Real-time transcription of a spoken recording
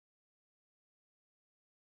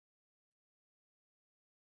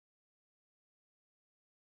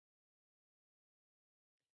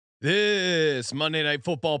This Monday Night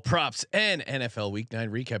Football props and NFL Week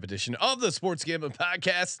 9 recap edition of the Sports Gambling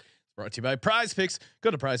Podcast is brought to you by Prize Picks.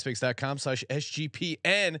 Go to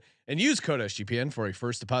prizepicks.com/SGPN and use code SGPN for a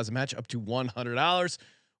first deposit match up to $100.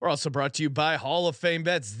 We're also brought to you by Hall of Fame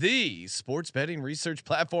Bets, the sports betting research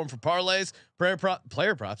platform for parlays,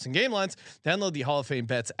 player props, and game lines. Download the Hall of Fame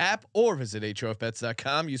Bets app or visit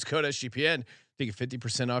HOFBets.com. Use code SGPN to get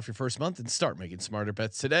 50% off your first month and start making smarter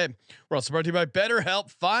bets today. We're also brought to you by BetterHelp.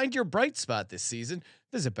 Find your bright spot this season.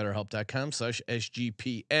 Visit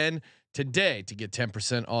BetterHelp.com/SGPN today to get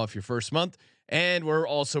 10% off your first month. And we're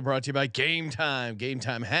also brought to you by Game Time. Game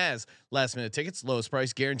Time has last minute tickets, lowest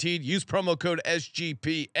price guaranteed. Use promo code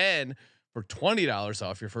SGPN for $20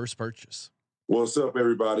 off your first purchase. What's up,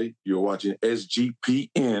 everybody? You're watching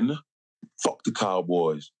SGPN. Fuck the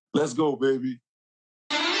Cowboys. Let's go, baby.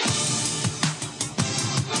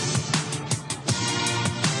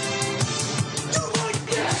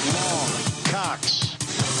 Cox.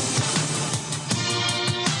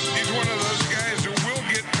 He's one of those guys who will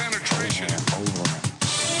get penetration.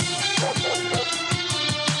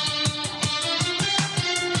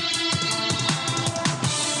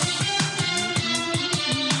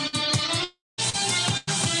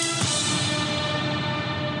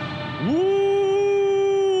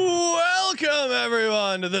 Welcome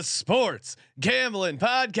everyone to the Sports Gambling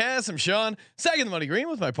Podcast. I'm Sean, second the money green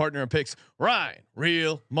with my partner in picks, Ryan,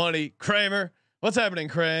 Real Money Kramer. What's happening,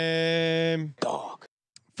 Kramer? Dog.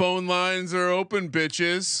 Phone lines are open,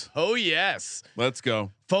 bitches. Oh yes, let's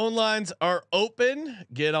go. Phone lines are open.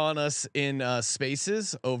 Get on us in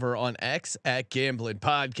spaces over on X at Gambling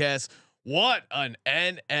Podcast. What an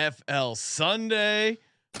NFL Sunday,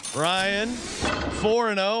 Ryan.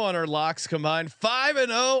 4-0 on our locks combined.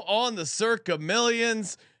 5-0 on the Circa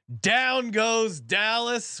Millions. Down goes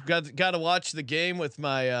Dallas. Got to watch the game with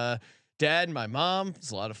my dad and my mom.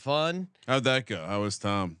 It's a lot of fun. How'd that go? How was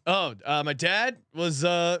Tom? Oh, my dad was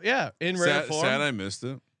in rare form. Sad I missed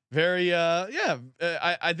it. Very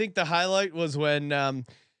I think the highlight was when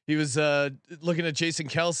he was looking at Jason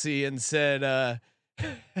Kelsey and said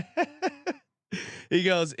he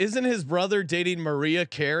goes, "Isn't his brother dating Maria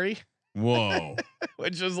Carey?" Whoa.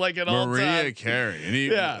 Which was like an Maria Carey. And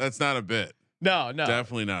that's not a bit. No,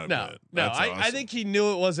 Definitely not a bit. No, awesome. I think he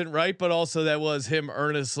knew it wasn't right, but also that was him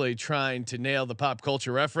earnestly trying to nail the pop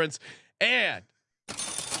culture reference. And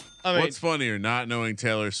I mean, what's funnier, not knowing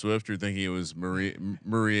Taylor Swift or thinking it was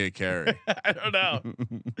Maria Carey? I don't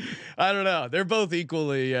know. They're both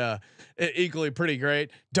equally pretty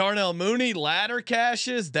great. Darnell Mooney ladder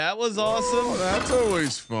cashes. That was awesome. Oh, that's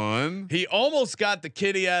always fun. He almost got the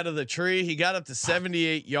kitty out of the tree. He got up to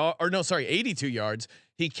 82 yards.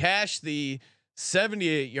 He cashed the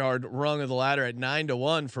 78-yard rung of the ladder at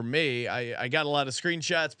 9-1 for me. I got a lot of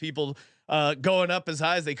screenshots. People going up as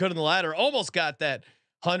high as they could in the ladder. Almost got that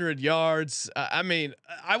 100 yards. I mean,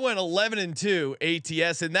 I went 11-2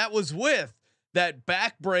 ATS, and that was with that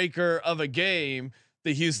backbreaker of a game,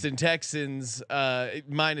 the Houston Texans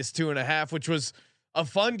 -2.5, which was a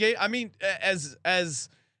fun game. I mean, as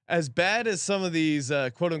bad as some of these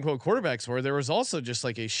quote unquote quarterbacks were, there was also just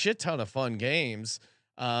like a shit ton of fun games.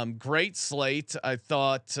 Great slate. I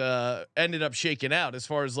thought ended up shaking out as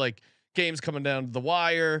far as like games coming down to the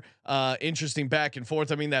wire. Interesting back and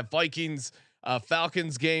forth. I mean, that Vikings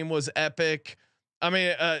Falcons game was epic. I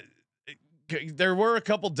mean, there were a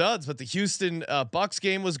couple duds, but the Houston Bucks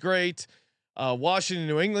game was great. Washington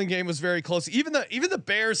New England game was very close. Even the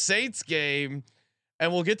Bears Saints game,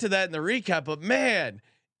 and we'll get to that in the recap. But man,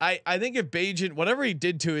 I think if Bagent, whatever he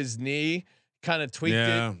did to his knee, kind of tweaked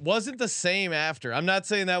it, wasn't the same after. I'm not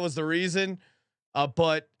saying that was the reason,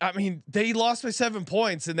 but I mean they lost by 7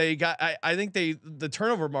 points, and they got. I think the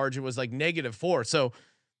turnover margin was like -4. So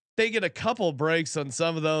they get a couple breaks on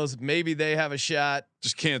some of those. Maybe they have a shot.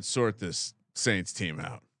 Just can't sort this Saints team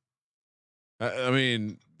out. I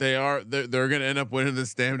mean, they're going to end up winning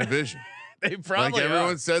this damn division. They probably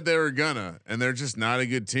everyone said they were gonna, and they're just not a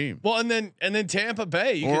good team. Well, and then Tampa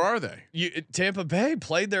Bay, are they? Tampa Bay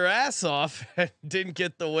played their ass off and didn't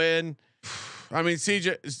get the win. I mean,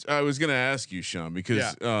 CJ, I was going to ask you, Sean,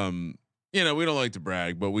 because we don't like to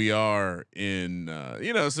brag, but we are in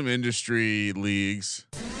some industry leagues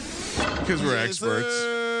because we're experts.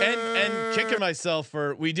 And kicking myself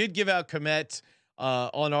for we did give out Komet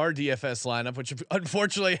on our DFS lineup, which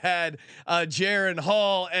unfortunately had Jaron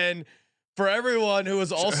Hall. And for everyone who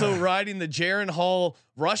was also riding the Jaron Hall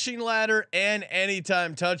rushing ladder and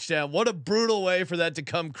anytime touchdown, what a brutal way for that to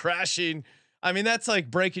come crashing. I mean, that's like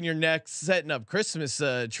breaking your neck, setting up Christmas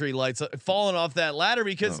tree lights, falling off that ladder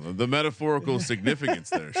because the metaphorical significance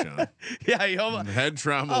there, Sean. Yeah, head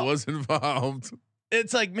trauma was involved.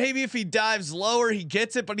 it's like maybe if he dives lower, he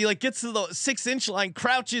gets it, but he like gets to the 6-inch line,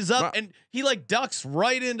 crouches up, and he like ducks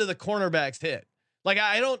right into the cornerback's hit. Like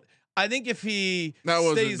I think if he that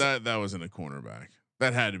wasn't a cornerback.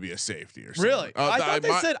 That had to be a safety or something. Really? I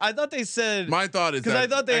thought they said. My thought is because I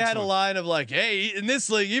thought they had a line of like, hey, in this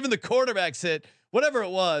league, even the quarterbacks hit. Whatever it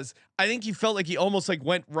was, I think he felt like he almost like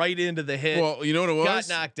went right into the hit. Well, you know what it was?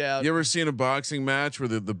 Got knocked out. You ever seen a boxing match where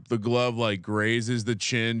the glove like grazes the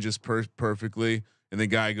chin just perfectly and the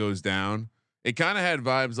guy goes down? It kind of had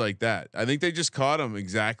vibes like that. I think they just caught him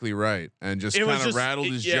exactly right and just kind of rattled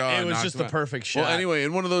his jaw. It was just the perfect shot. Well, anyway,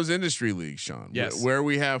 in one of those industry leagues, Sean, yes, where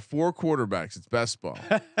we have 4 quarterbacks, it's best ball.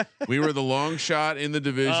 We were the long shot in the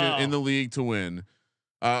division in the league to win.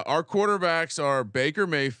 Our quarterbacks are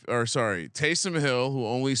Taysom Hill, who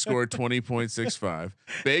only scored 20.65,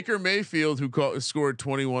 Baker Mayfield, who scored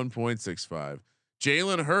 21.65,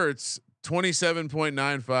 Jalen Hurts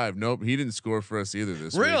 27.95. Nope, he didn't score for us either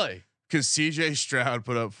this week. Really? Because CJ Stroud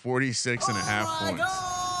put up 46.5 points.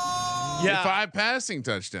 Yeah, 5 passing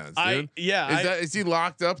touchdowns. Dude. Is he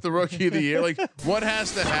locked up the rookie of the year? Like, what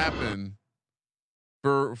has to happen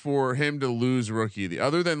for him to lose rookie of the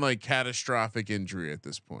other than like catastrophic injury at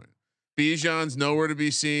this point? Bijan's nowhere to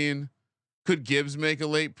be seen. Could Gibbs make a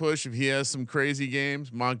late push if he has some crazy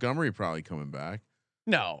games? Montgomery probably coming back.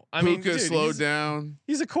 No, I mean, Puka slowed down.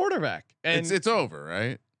 He's a quarterback, and it's over,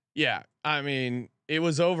 right? Yeah, I mean, it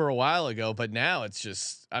was over a while ago, but now it's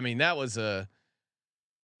just. I mean,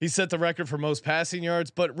 he set the record for most passing yards,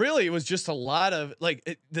 but really it was just a lot of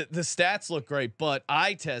like the stats look great, but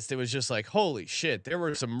eye test, it was just like, holy shit, there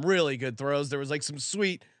were some really good throws. There was like some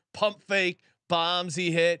sweet pump fake bombs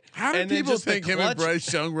he hit. How did people think him and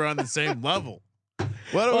Bryce Young were on the same level?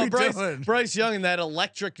 What are we doing? Bryce Young and that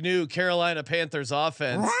electric new Carolina Panthers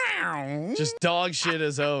offense, just dog shit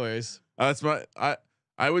as always. That's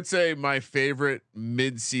I would say my favorite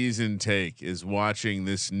mid-season take is watching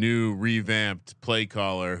this new revamped play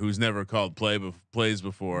caller who's never called plays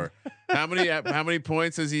before. How many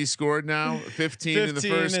points has he scored now? 15 in the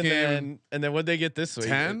first game, and then what'd they get this week?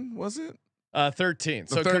 10 was it? 13.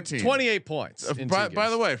 So 13. 28 points. By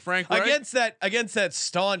the way, Frank Reich, against that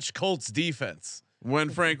staunch Colts defense.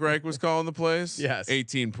 When Frank Reich was calling the plays, yes,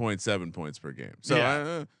 18.7 points per game.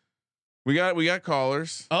 So we got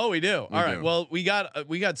callers. Oh, we do. All right. Well, we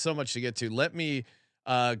got so much to get to. Let me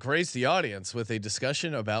grace the audience with a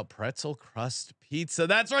discussion about pretzel crust pizza.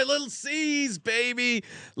 That's right, Little C's, baby.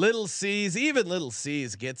 Little C's. Even Little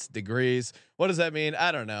C's gets degrees. What does that mean?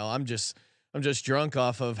 I don't know. I'm just drunk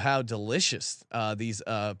off of how delicious these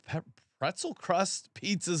pretzel crust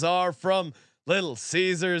pizzas are from Little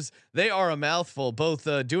Caesars. They are a mouthful. Both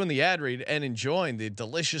doing the ad read and enjoying the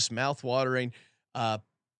delicious mouth-watering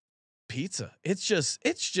pizza. It's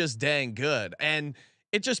just dang good, and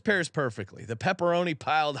it just pairs perfectly. The pepperoni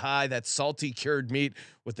piled high, that salty cured meat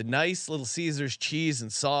with the nice Little Caesars cheese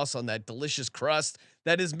and sauce on that delicious crust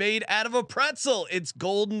that is made out of a pretzel. It's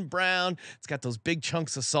golden brown. It's got those big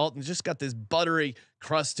chunks of salt and just got this buttery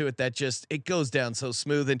crust to it that it goes down so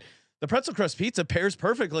smooth. And the pretzel crust pizza pairs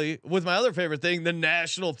perfectly with my other favorite thing, the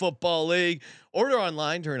National Football League. Order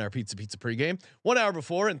online during our Pizza pregame, 1 hour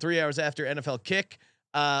before and 3 hours after NFL kick.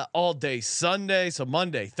 All day Sunday, so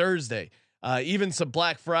Monday, Thursday, even some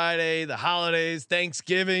Black Friday, the holidays,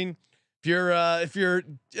 Thanksgiving. If you're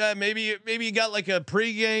maybe you got like a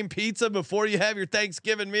pregame pizza before you have your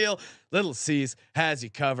Thanksgiving meal, Little C's has you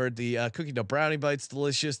covered. The cookie dough brownie bites,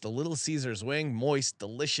 delicious. The Little Caesars wing, moist,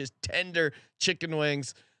 delicious, tender chicken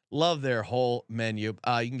wings. Love their whole menu.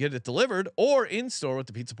 You can get it delivered or in store with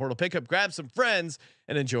the Pizza Portal pickup. Grab some friends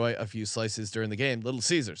and enjoy a few slices during the game. Little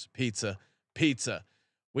Caesars pizza.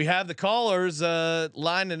 We have the callers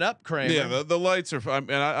lining up, Kramer. Yeah, the lights are.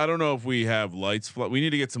 And I don't know if we have lights. We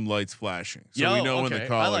need to get some lights flashing so we know when the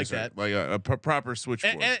callers are. Like a proper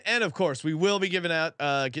switchboard. And of course, we will be giving out,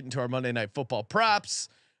 getting to our Monday Night Football props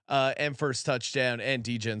and first touchdown and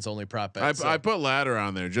DGen's only prop bet. I put ladder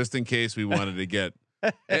on there just in case we wanted to get.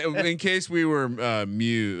 In case we were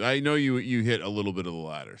mute, I know you hit a little bit of the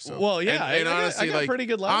ladder. So and honestly, I got pretty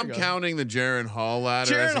good ladder. I'm counting the Jaron Hall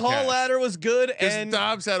ladder. Jaron Hall ladder was good, and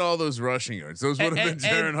Dobbs had all those rushing yards. Those would have been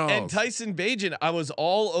Jaron Hall and Tyson Bagent. I was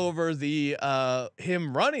all over the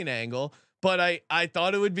him running angle, but I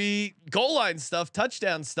thought it would be goal line stuff,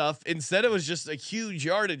 touchdown stuff. Instead, it was just a huge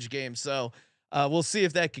yardage game. So we'll see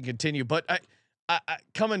if that can continue. But I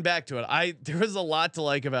coming back to it, there is a lot to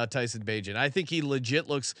like about Tyson Bagent. I think he legit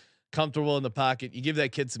looks comfortable in the pocket. You give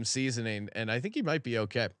that kid some seasoning, and I think he might be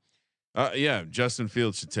okay. Yeah, Justin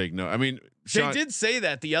Fields should take note. I mean, they did say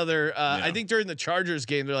that the other. I think during the Chargers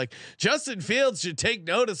game, they're like, Justin Fields should take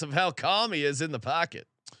notice of how calm he is in the pocket.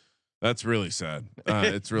 That's really sad.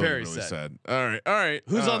 It's really Very really sad. sad. All right.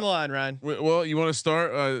 Who's on the line, Ryan? Well, you want to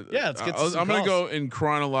start? Yeah, let's get to some I'm going to calls. go in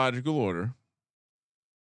chronological order.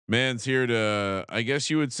 Man's here to. I guess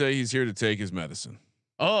you would say he's here to take his medicine.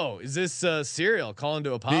 Oh, is this Serial calling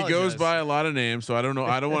to apologize? He goes by a lot of names, so I don't know.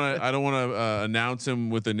 I don't want to. I don't want to announce him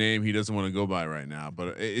with a name he doesn't want to go by right now.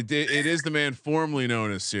 But it is the man formerly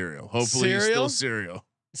known as Serial. Hopefully, he's still Serial.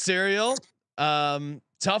 Serial.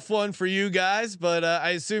 Tough one for you guys, but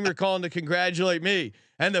I assume you're calling to congratulate me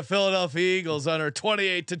and the Philadelphia Eagles on our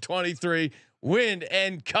 28-23 win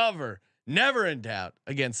and cover. Never in doubt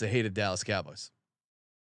against the hated Dallas Cowboys.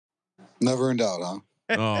 Never in doubt, huh?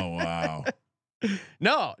 Oh wow.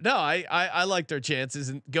 No, I liked their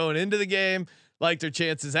chances going into the game, liked their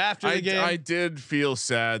chances after the game. I did feel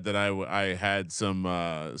sad that I had some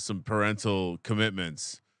parental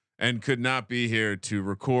commitments and could not be here to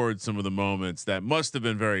record some of the moments that must have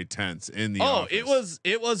been very tense in the office.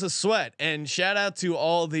 It was a sweat. And shout out to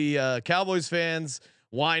all the Cowboys fans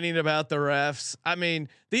whining about the refs. I mean,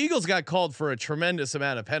 the Eagles got called for a tremendous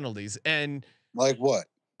amount of penalties, and like what?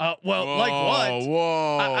 Like what?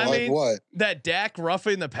 Whoa! I like mean, what? That Dak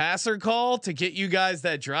roughing the passer call to get you guys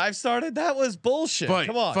that drive started. That was bullshit.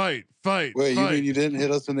 Come on, fight. Wait, you mean you didn't hit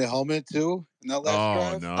us in the helmet too in that last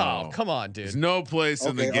drive? No. Oh, come on, dude. There's no place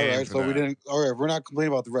in the game. All right, for so that. we didn't. All right, we're not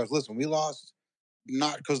complaining about the refs. Listen, we lost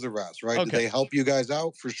not because of the refs, right? Okay. Did they help you guys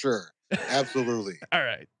out for sure? Absolutely. All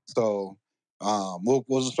right. So, we'll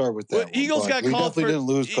just start with that. Well, Eagles got we called definitely for. didn't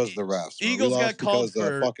lose because of the refs. Bro. Eagles we lost got called because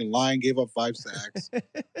for. the fucking line gave up 5 sacks.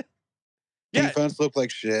 Yeah. Defense looked like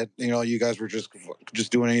shit. You know, you guys were just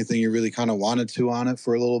doing anything you really kind of wanted to on it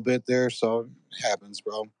for a little bit there. So it happens,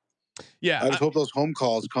 bro. Yeah. I just hope those home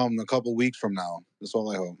calls come a couple weeks from now. That's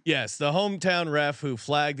all I hope. Yes, the hometown ref who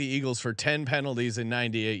flagged the Eagles for 10 penalties and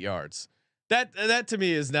 98 yards. That to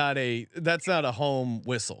me is not a home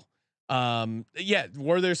whistle. Yeah,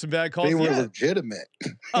 were there some bad calls? They were Yeah. legitimate.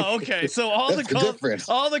 Oh, okay. So all the calls, difference.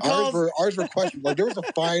 Ours were questionable. Like there was a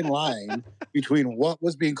fine line between what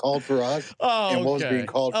was being called for us and what was being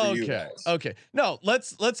called for you guys. Okay. No,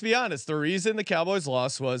 let's be honest. The reason the Cowboys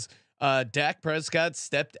lost was Dak Prescott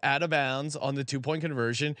stepped out of bounds on the 2-point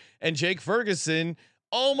conversion, and Jake Ferguson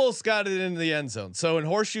almost got it into the end zone. So in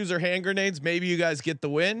horseshoes or hand grenades, maybe you guys get the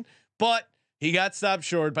win, but he got stopped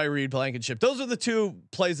short by Reed Blankenship. Those are the 2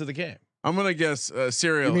 plays of the game. I'm gonna guess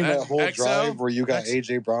Serial. You mean that whole XL? drive where you got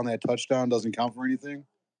AJ Brown, that touchdown doesn't count for anything?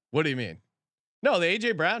 What do you mean? No, the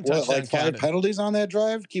AJ Brown touchdown. What, like 5 counted. penalties on that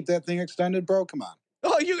drive? Keep that thing extended, bro. Come on.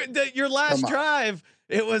 Oh, your last drive,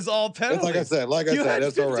 it was all penalties. Like I said,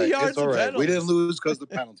 that's all right. It's all right. We didn't lose because of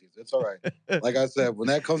the penalties. It's all right. Like I said, when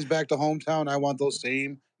that comes back to hometown, I want those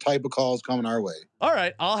same type of calls coming our way. All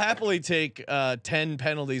right, I'll happily take 10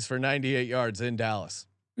 penalties for 98 yards in Dallas.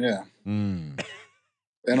 Yeah.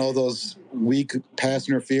 And all those weak pass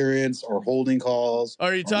interference or holding calls.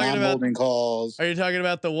 Are you talking about holding calls? Are you talking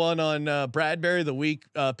about the one on Bradbury, the weak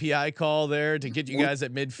PI call there to get you guys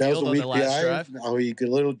at midfield on the last drive? Oh, you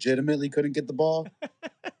legitimately couldn't get the ball.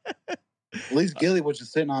 At least Gilly was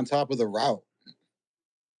just sitting on top of the route.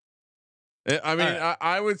 I mean,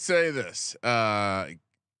 I would say this,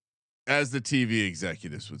 as the TV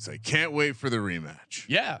executives would say, can't wait for the rematch.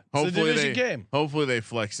 Yeah, hopefully it's a division game. Hopefully they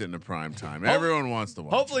flex it into prime time. Everyone wants to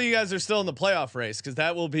watch. Hopefully you guys are still in the playoff race because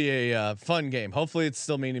that will be a fun game. Hopefully it's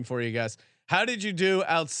still meaning for you guys. How did you do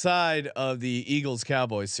outside of the Eagles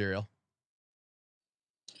Cowboys serial?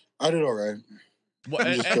 I did all right.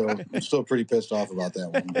 I'm still pretty pissed off about that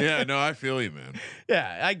one. Yeah, no, I feel you, man.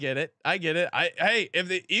 Yeah, I get it. Hey, if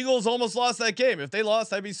the Eagles almost lost that game, if they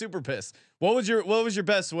lost, I'd be super pissed. What was your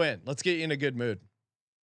best win? Let's get you in a good mood.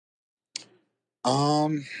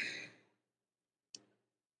 I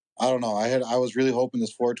don't know. I was really hoping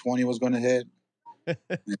this 420 was going to hit. It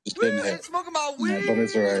just didn't hit. Smoking my weed. But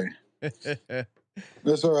it's all right.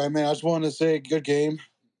 It's all right, man. I just wanted to say good game.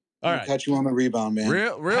 All right. Catch you on the rebound, man.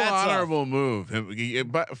 Real honorable move.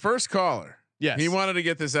 First caller. Yes. He wanted to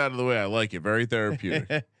get this out of the way. I like it. Very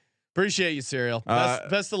therapeutic. Appreciate you, Serial.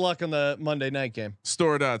 Best of luck on the Monday night game.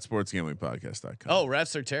 Store.sportsgamblingpodcast.com. Oh,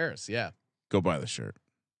 refs are terrorists. Yeah. Go buy the shirt.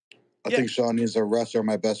 I think Sean needs a wrestler,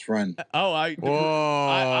 my best friend. Oh, I've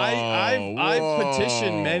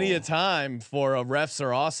petitioned many a time for a refs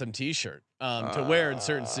are awesome T-shirt to wear in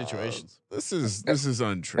certain situations. This is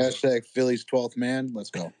untrue. Hashtag Philly's 12th man. Let's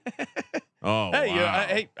go. Oh, hey,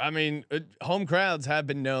 wow. I mean, home crowds have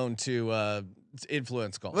been known to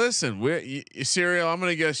influence calls. Listen, Serial, I'm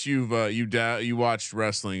gonna guess you watched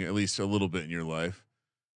wrestling at least a little bit in your life.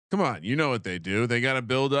 Come on, you know what they do. They got to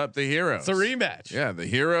build up the heroes. It's a rematch. Yeah, the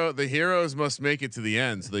heroes must make it to the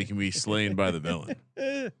end so they can be slain by the villain.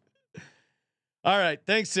 All right,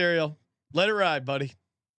 thanks, Serial. Let it ride, buddy.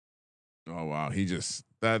 Oh wow, he just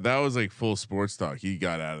that was like full sports talk. He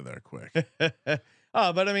got out of there quick.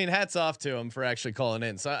 Oh, but I mean, hats off to him for actually calling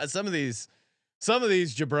in. So some of these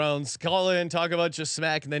jabrones call in, talk about just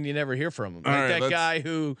smack, and then you never hear from him. Like that guy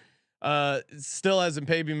who still hasn't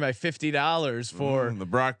paid me my $50 for the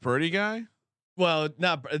Brock Purdy guy. Well,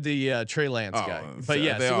 not the Trey Lance guy, but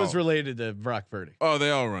yes, it was related to Brock Purdy. Oh, they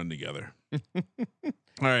all run together.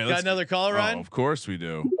 All right, got another caller, Ryan? Of course we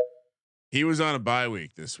do. He was on a bye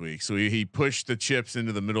week this week, so he pushed the chips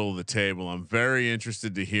into the middle of the table. I'm very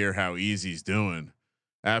interested to hear how Easy's doing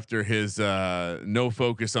after his no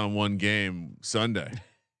focus on one game Sunday.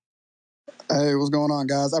 Hey, what's going on,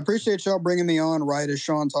 guys? I appreciate y'all bringing me on right as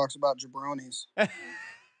Sean talks about jabronis.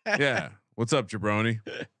 Yeah, what's up, jabroni?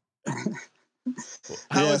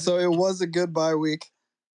 So it was a good bye week.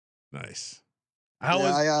 Nice.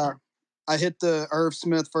 I hit the Irv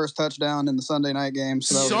Smith first touchdown in the Sunday night game.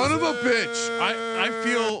 So son of a bitch! I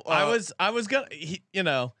feel I was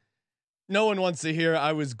gonna no one wants to hear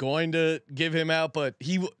I was going to give him out, but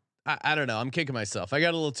I don't know. I'm kicking myself. I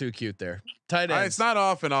got a little too cute there. Tight end. It's not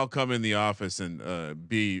often I'll come in the office and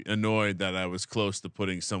be annoyed that I was close to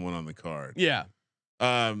putting someone on the card. Yeah.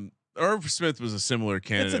 Irv Smith was a similar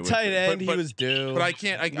candidate. It's a tight end. He was due. But I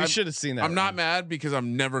can't. You should have seen that. I'm not mad because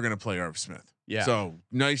I'm never going to play Irv Smith. Yeah. So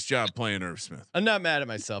nice job playing Irv Smith. I'm not mad at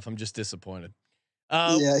myself. I'm just disappointed.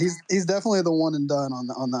 Yeah, he's definitely the one and done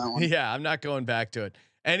on that one. Yeah, I'm not going back to it.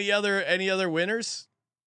 Any other winners?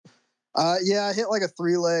 Yeah, I hit like a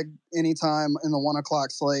 3-leg anytime in the 1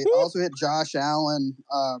 o'clock slate. Woo! I also hit Josh Allen,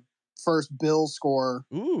 first Bills score.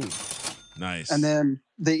 Ooh, nice. And then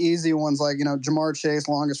the easy ones like Jamar Chase,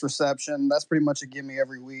 longest reception. That's pretty much a gimme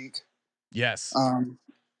every week. Yes.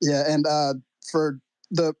 Yeah, and for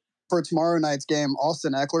tomorrow night's game,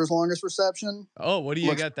 Austin Eckler's longest reception. Oh, what do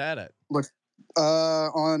you got that at?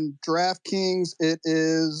 On DraftKings, it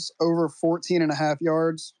is over 14.5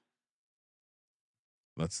 yards.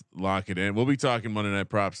 Let's lock it in. We'll be talking Monday Night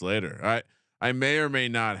Props later. I may or may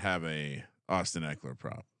not have a Austin Eckler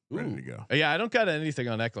prop ready to go. Yeah, I don't got anything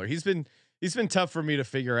on Eckler. He's been tough for me to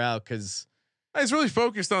figure out because he's really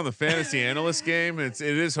focused on the fantasy analyst game. It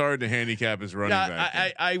is hard to handicap his running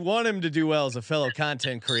back. I want him to do well as a fellow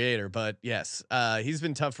content creator, but yes, he's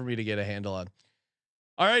been tough for me to get a handle on.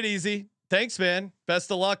 All right, Easy. Thanks, man. Best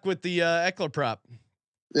of luck with the Eckler prop.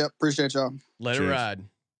 Yep, appreciate y'all. Let it ride.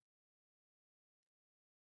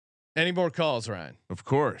 Any more calls, Ryan? Of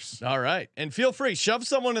course. All right. And feel free, shove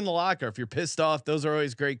someone in the locker if you're pissed off. Those are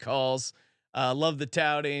always great calls. Love the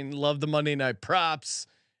touting, love the Monday night props.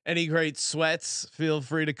 Any great sweats, feel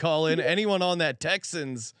free to call in. Anyone on that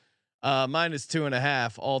Texans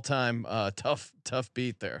 -2.5 all time tough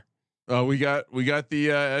beat there. We got the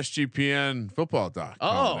SGPN football doc.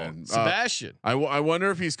 Oh, Sebastian. I wonder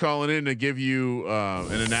if he's calling in to give you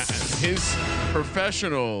his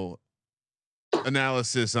professional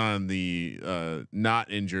analysis on the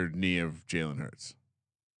not injured knee of Jalen Hurts.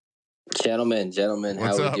 Gentlemen,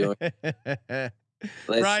 what's how up? we doing?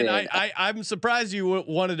 Ryan, I'm surprised you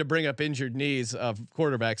wanted to bring up injured knees of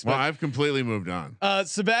quarterbacks. Well, I've completely moved on.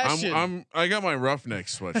 Sebastian, I got my Roughneck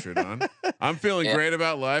sweatshirt on. I'm feeling great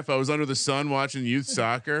about life. I was under the sun watching youth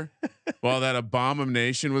soccer while that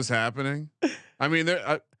abomination was happening. I mean,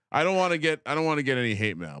 I don't want to get any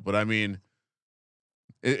hate mail, but I mean,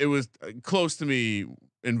 it was close to me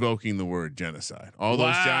invoking the word genocide. All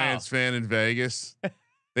those Giants fans in Vegas.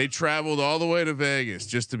 They traveled all the way to Vegas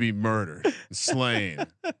just to be murdered and slain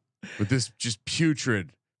with this just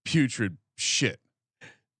putrid shit.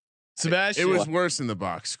 Sebastian, it was worse in the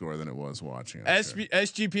box score than it was watching.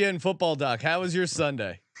 SGPN football doc. How was your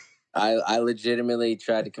Sunday? I legitimately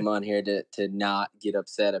tried to come on here to not get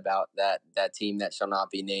upset about that team that shall not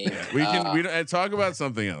be named. We talk about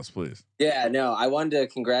something else, please. Yeah, no, I wanted to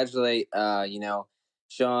congratulate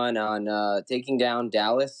Sean on taking down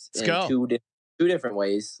Dallas in two different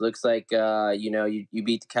ways. Looks like you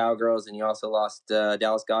beat the Cowgirls and you also lost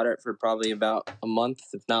Dallas Goedert for probably about a month,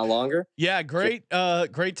 if not longer. Yeah, great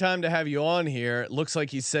time to have you on here. It looks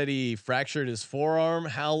like he said he fractured his forearm.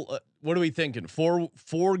 How? What are we thinking?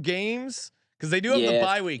 Four games? Because they do have the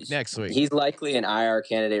bye week next week. He's likely an IR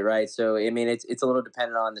candidate, right? So I mean, it's a little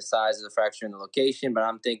dependent on the size of the fracture and the location, but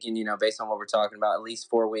I'm thinking, based on what we're talking about, at least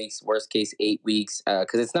 4 weeks, worst case 8 weeks,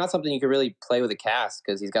 because it's not something you can really play with a cast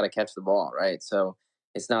because he's got to catch the ball, right? So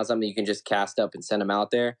it's not something you can just cast up and send him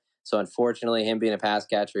out there. So unfortunately, him being a pass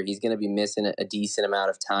catcher, he's going to be missing a decent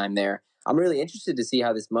amount of time there. I'm really interested to see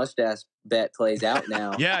how this mustache bet plays out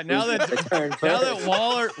now. Yeah, now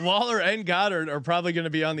that Waller and Goddard are probably going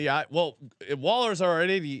to be on the Waller's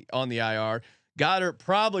already on the IR. Goddard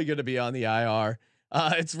probably going to be on the IR.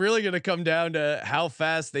 It's really going to come down to how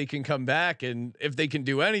fast they can come back and if they can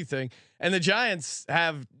do anything. And the Giants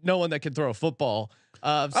have no one that can throw a football.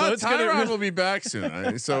 So it's Tyrod will be back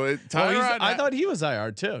soon. So Tyrod, I thought he was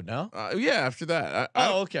IR too. No. Yeah. After that.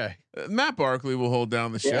 Okay. Matt Barkley will hold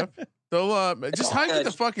down the ship. They'll just hike it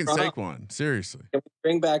to fucking Saquon. Seriously. Can we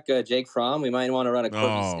bring back Jake Fromm? We might want to run a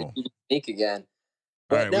quickie sneak again.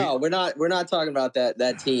 But right, we're not talking about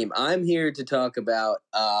that team. I'm here to talk about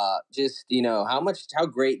just how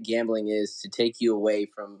great gambling is to take you away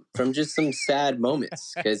from just some sad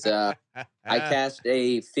moments. Because I cashed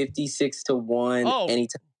a 56-1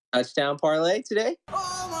 anytime touchdown parlay today.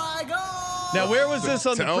 Oh my god! Now, where was this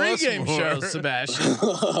on the pregame show, Sebastian?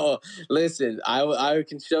 Listen, I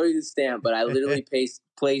can show you the stamp, but I literally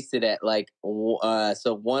placed it at like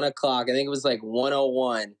 1 o'clock. I think it was like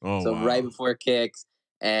 1:01. Right before kicks.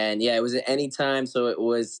 And yeah, it was at any time. So it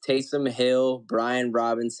was Taysom Hill, Brian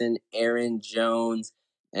Robinson, Aaron Jones,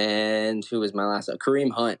 and who was my last one?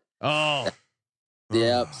 Kareem Hunt. Oh.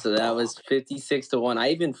 Yep. So that was 56-1. I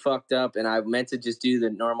even fucked up and I meant to just do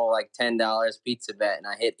the normal like $10 pizza bet and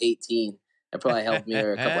I hit 18. That probably helped me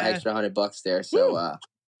or a couple extra $100 there. So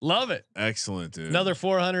love it. Excellent, dude. Another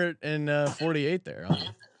 448 there.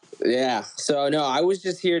 Yeah. So no, I was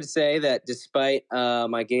just here to say that despite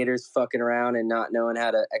my Gators fucking around and not knowing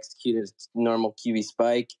how to execute a normal QB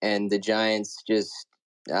spike, and the Giants just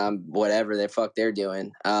whatever they're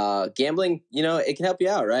doing, gambling, it can help you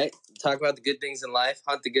out, right? Talk about the good things in life,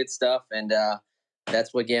 hunt the good stuff, and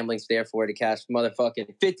that's what gambling's there for, to cash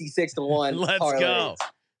motherfucking 56-1. Let's go.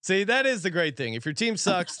 See, that is the great thing. If your team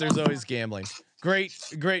sucks, there's always gambling.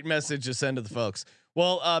 Great message to send to the folks.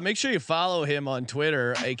 Well, make sure you follow him on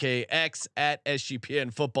Twitter, aka X at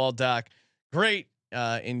SGPN Football Doc. Great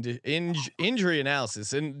injury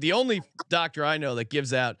analysis, and the only doctor I know that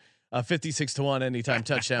gives out 56-1 anytime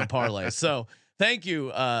touchdown parlay. So thank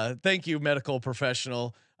you, medical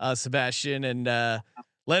professional Sebastian, and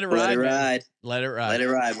let it ride. Let it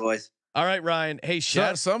ride, boys. All right, Ryan. Hey,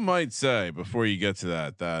 some might say before you get to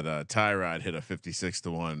that Tyrod hit a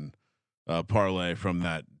 56-1. Parlay from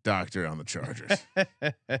that doctor on the Chargers.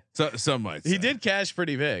 So some might say. He did cash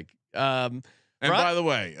pretty big. And by the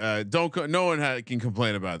way, no one can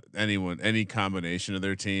complain about any combination of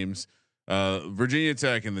their teams. Virginia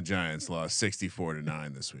Tech and the Giants lost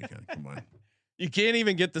 64-9 this weekend. Come on. You can't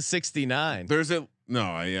even get the 69.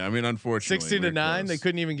 I mean, unfortunately, 60-9. They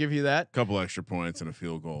couldn't even give you that. Couple extra points and a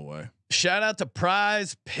field goal away. Shout out to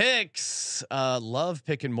Prize Picks. Love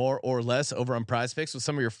picking more or less over on Prize Picks with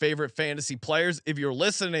some of your favorite fantasy players. If you're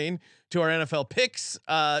listening to our NFL Picks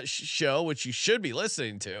show, which you should be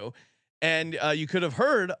listening to, and you could have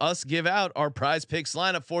heard us give out our Prize Picks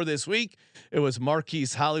lineup for this week. It was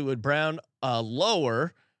Marquise Hollywood Brown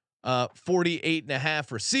lower,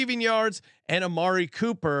 48.5 receiving yards, and Amari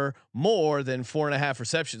Cooper more than 4.5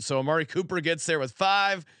 receptions. So Amari Cooper gets there with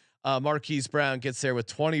 5. Marquise Brown gets there with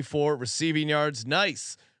 24 receiving yards.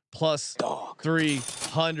 Nice. Plus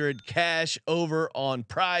 300 cash over on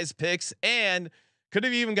Prize Picks, and could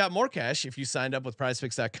have even got more cash if you signed up with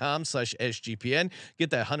prizepicks.com/SGPN.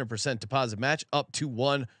 Get that 100% deposit match up to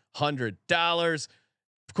 $100.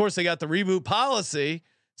 Of course, they got the reboot policy.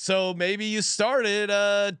 So maybe you started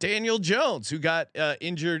Daniel Jones, who got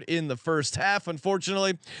injured in the first half.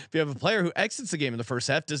 Unfortunately, if you have a player who exits the game in the first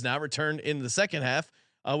half, does not return in the second half,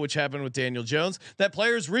 which happened with Daniel Jones, that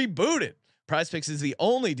player is rebooted. PrizePicks is the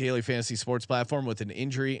only daily fantasy sports platform with an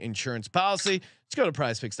injury insurance policy. Just go to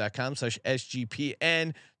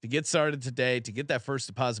prizepicks.com/SGPN to get started today to get that first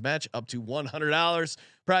deposit match up to $100.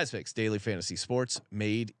 PrizePicks, daily fantasy sports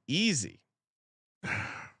made easy.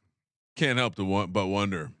 Can't help but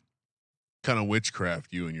wonder kind of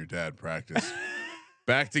witchcraft you and your dad practice.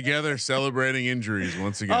 Back together, celebrating injuries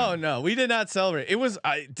once again. Oh no, we did not celebrate.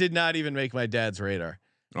 I did not even make my dad's radar.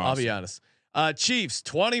 Awesome. I'll be honest. Chiefs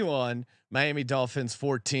 21, Miami Dolphins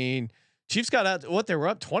 14. Chiefs got out. They were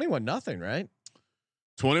up 21-0, right?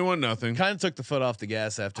 21-0. Kind of took the foot off the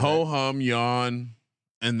gas after. Ho hum yawn,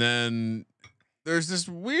 and then there's this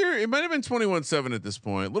weird. It might have been 21-7 at this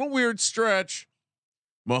point. Little weird stretch.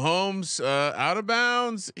 Mahomes out of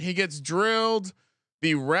bounds. He gets drilled.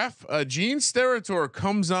 The ref, Gene Steratore,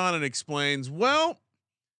 comes on and explains, well,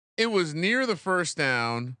 it was near the first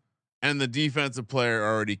down and the defensive player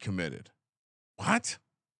already committed. What?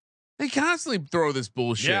 They constantly throw this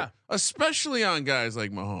bullshit, especially on guys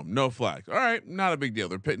like Mahomes. No flag. All right, not a big deal.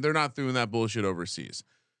 They're not doing that bullshit overseas.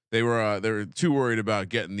 They were too worried about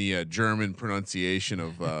getting the German pronunciation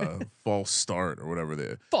of false start or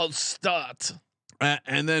whatever. False start.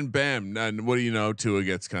 And then bam, and what do you know? Tua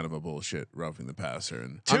gets kind of a bullshit roughing the passer,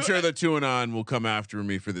 and I'm sure that Tua and on will come after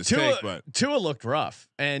me for this take. But Tua looked rough,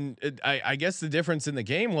 and I guess the difference in the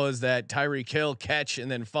game was that Tyreek Hill catch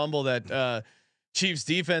and then fumble that Chiefs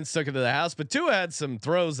defense took it to the house. But Tua had some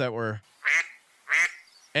throws that were,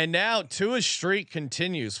 and now Tua's streak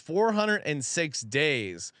continues 406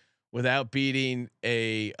 days without beating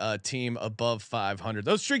a team above 500.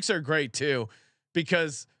 Those streaks are great too,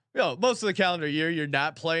 because most of the calendar year you're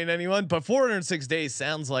not playing anyone, but 406 days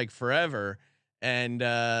sounds like forever. And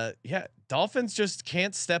Dolphins just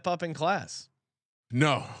can't step up in class.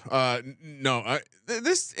 No.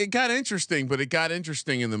 It got interesting, but it got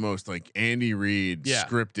interesting in the most like Andy Reid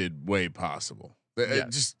scripted way possible.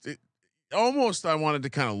 Almost I wanted to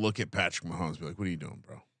kind of look at Patrick Mahomes and be like, what are you doing,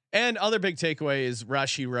 bro? And other big takeaway is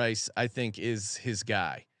Rashee Rice, I think, is his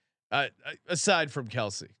guy. Aside from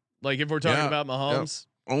Kelsey, like if we're talking about Mahomes.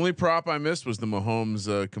 Only prop I missed was the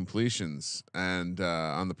Mahomes completions and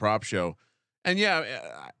on the prop show. And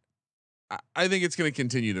I think it's going to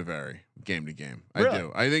continue to vary game to game. Really? I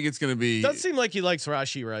do. I think it's going to be. Does seem like he likes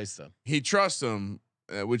Rashee Rice though. He trusts him,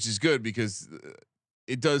 which is good because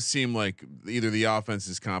it does seem like either the offense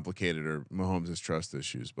is complicated or Mahomes has trust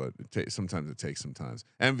issues. But sometimes it takes some time.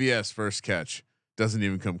 MVS first catch doesn't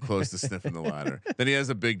even come close to sniffing the ladder. Then he has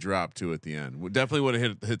a big drop too at the end. Definitely would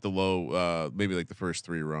have hit the low, maybe like the first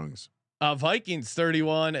 3 rungs. Vikings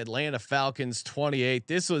 31, Atlanta Falcons 28.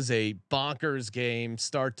 This was a bonkers game,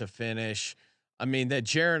 start to finish. I mean, that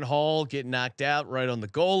Jaren Hall getting knocked out right on the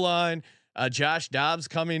goal line. Josh Dobbs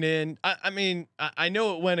coming in. I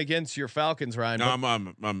know it went against your Falcons, Ryan.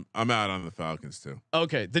 No, I'm out on the Falcons too.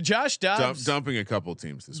 Okay, the Josh Dobbs dumping a couple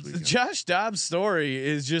teams this week. The Josh Dobbs story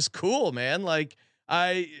is just cool, man. Like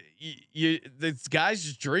this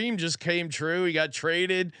guy's dream just came true. He got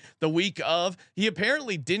traded the week of. He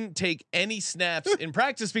apparently didn't take any snaps in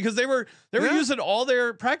practice because they were using all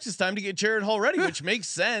their practice time to get Jaren Hall ready, which makes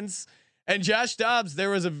sense. And Josh Dobbs,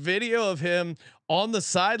 there was a video of him on the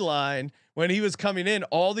sideline when he was coming in.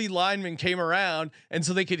 All the linemen came around, and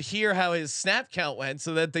so they could hear how his snap count went,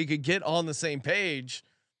 so that they could get on the same page.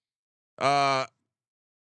 I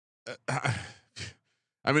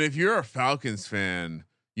mean, if you're a Falcons fan,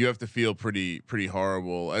 you have to feel pretty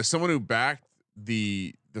horrible. As someone who backed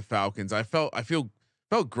the Falcons, I felt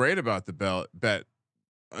great about the bet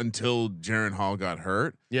until Jaren Hall got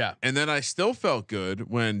hurt. Yeah, and then I still felt good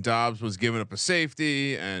when Dobbs was giving up a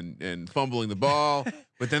safety and fumbling the ball.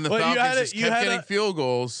 But then the Falcons just kept getting field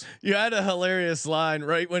goals. You had a hilarious line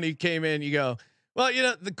right when he came in. You go, well,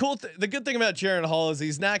 the good thing about Jaren Hall is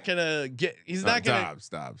he's not gonna.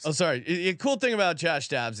 Dobbs. Oh, sorry. The cool thing about Josh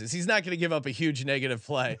Dobbs is he's not gonna give up a huge negative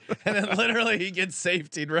play, and then literally he gets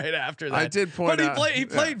safetied right after that. I did point out, but he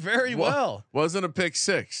played very well. Wasn't a pick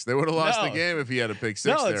six. They would have lost the game if he had a pick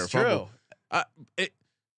six. No, it's true.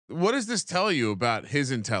 What does this tell you about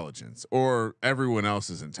his intelligence or everyone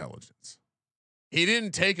else's intelligence? He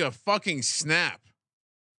didn't take a fucking snap.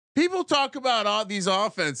 People talk about all these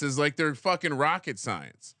offenses like they're fucking rocket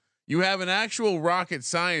science. You have an actual rocket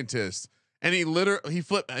scientist, and he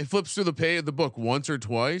flips through the page of the book once or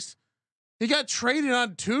twice. He got traded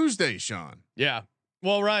on Tuesday, Sean. Yeah.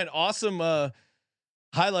 Well, Ryan, awesome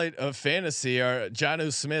highlight of fantasy. Our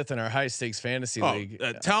Jonnu Smith in our high stakes fantasy league.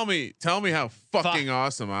 Tell me how fucking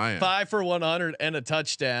awesome I am. 5 for 100 and a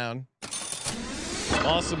touchdown.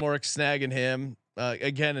 Awesome work snagging him.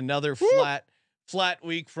 Again, another flat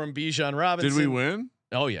week from Bijan Robinson. Did we win?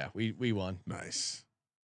 Oh yeah, we won. Nice.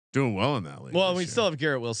 Doing well in that league. Well, we still have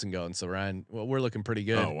Garrett Wilson going, so Ryan, we're looking pretty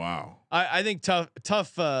good. Oh wow. I think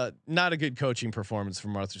tough. Not a good coaching performance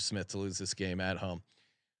from Arthur Smith to lose this game at home.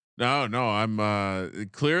 No, I'm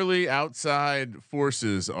clearly outside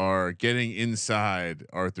forces are getting inside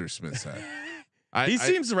Arthur Smith's head.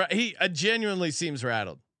 He genuinely seems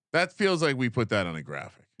rattled. That feels like we put that on a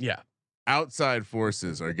graphic. Yeah. Outside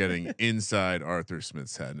forces are getting inside Arthur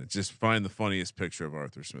Smith's head, and just find the funniest picture of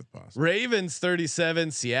Arthur Smith possible. Ravens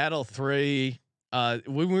 37, Seattle 3. When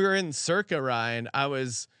we were in Circa, Ryan, I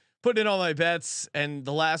was putting in all my bets, and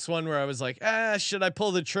the last one where I was like, should I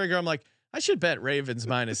pull the trigger? I'm like, I should bet Ravens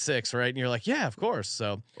 -6, right? And you're like, yeah, of course.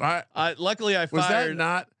 So luckily I was fired.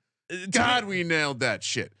 That not? God, we nailed that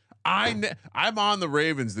shit. I'm on the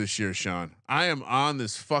Ravens this year, Sean. I am on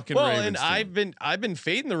this fucking Ravens and team. I've been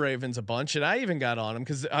fading the Ravens a bunch, and I even got on them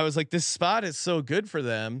because I was like, this spot is so good for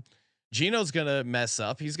them. Gino's gonna mess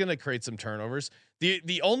up. He's gonna create some turnovers.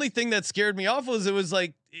 The only thing that scared me off was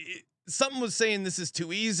something was saying this is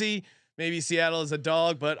too easy. Maybe Seattle is a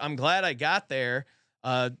dog, but I'm glad I got there.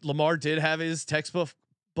 Lamar did have his textbook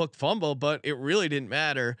fumble, but it really didn't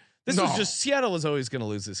matter. This was just Seattle was always going to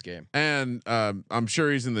lose this game. And I'm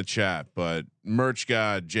sure he's in the chat, but merch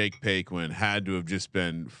god Jake Paquin had to have just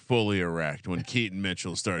been fully erect when Keaton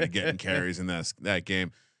Mitchell started getting carries in that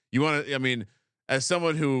game. You want to? I mean, as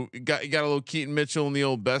someone who got a little Keaton Mitchell in the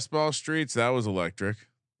old best ball streets, that was electric.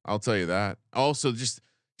 I'll tell you that. Also, just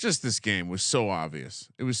this game was so obvious.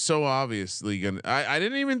 It was so obviously gonna. I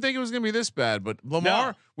didn't even think it was gonna be this bad, but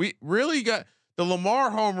Lamar, we really got. The Lamar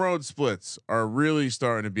home road splits are really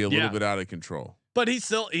starting to be a little bit out of control. But he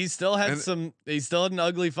still had he still had an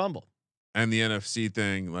ugly fumble. And the NFC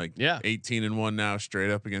thing, 18-1 now straight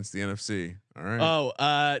up against the NFC. All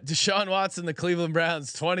right. Deshaun Watson, the Cleveland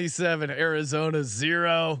Browns 27, Arizona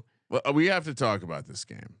 0. Well, we have to talk about this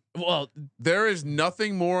game. Well, there is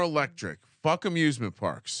nothing more electric. Fuck amusement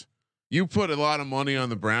parks. You put a lot of money on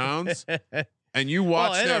the Browns and you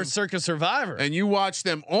watch them. Our Circus Survivor. And you watch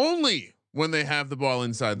them only when they have the ball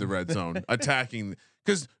inside the red zone attacking,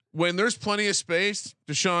 because when there's plenty of space,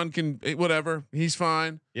 Deshaun can whatever, he's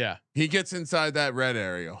fine. Yeah, he gets inside that red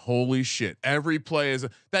area. Holy shit! Every play is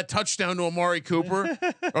that touchdown to Amari Cooper.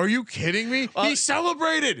 Are you kidding me? He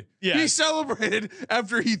celebrated. Yeah, he celebrated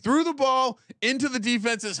after he threw the ball into the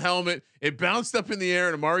defense's helmet. It bounced up in the air,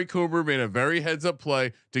 and Amari Cooper made a very heads-up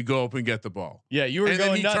play to go up and get the ball. Yeah, you were and going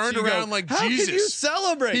then he nuts. turned around like How Jesus. Can you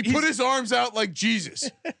celebrate? He put his arms out like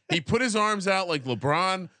Jesus. He put his arms out like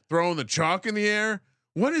LeBron throwing the chalk in the air.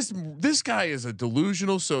 What is this guy? Is a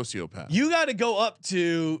delusional sociopath. You got to go up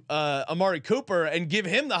to Amari Cooper and give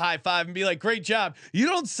him the high five and be like, "Great job." You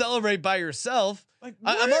don't celebrate by yourself. Like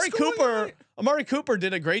Amari Cooper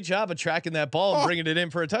did a great job of tracking that ball and bringing it in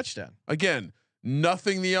for a touchdown. Again,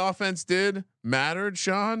 nothing the offense did mattered,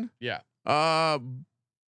 Sean. Yeah.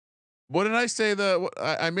 What did I say?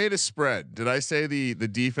 I made a spread. Did I say the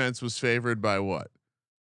defense was favored by what?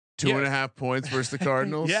 2.5 points versus the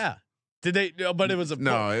Cardinals? Yeah. Did they? No, but it was a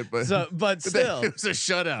but still, it was a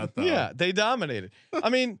shutout though. Yeah, they dominated.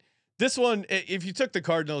 I mean, this one, if you took the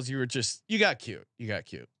Cardinals, you got cute. You got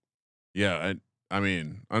cute. Yeah, I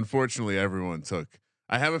mean, unfortunately, everyone took.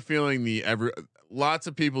 I have a feeling lots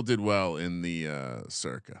of people did well in the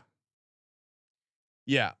circa.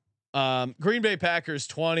 Yeah. Green Bay Packers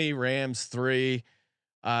 20, Rams 3.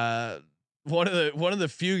 One of the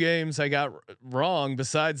few games I got wrong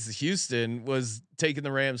besides Houston was taking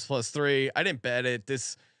the Rams +3. I didn't bet it.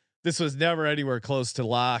 This was never anywhere close to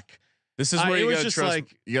lock. This is where you got to trust.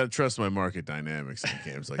 You got to trust my market dynamics in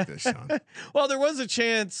games like this, Sean. Well, there was a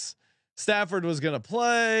chance Stafford was going to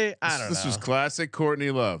play. I don't know. This was classic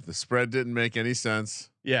Courtney Love. The spread didn't make any sense.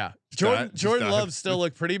 Yeah, Jordan Love still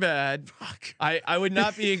looked pretty bad. Fuck. I would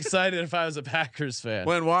not be excited if I was a Packers fan.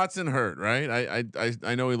 When Watson hurt, right?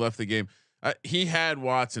 I know he left the game. He had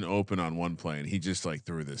Watson open on one play, and he just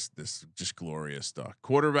threw this just glorious stuff.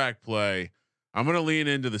 Quarterback play. I'm going to lean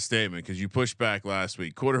into the statement because you pushed back last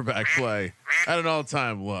week. Quarterback play at an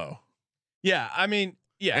all-time low. Yeah, I mean,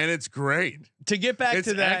 yeah, and it's great to get back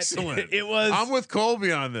to that. Excellent. It was. I'm with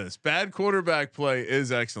Colby on this. Bad quarterback play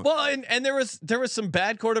is excellent. Well, and there was some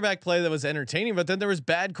bad quarterback play that was entertaining, but then there was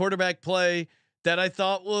bad quarterback play that I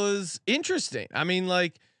thought was interesting. I mean,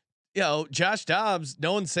 Josh Dobbs.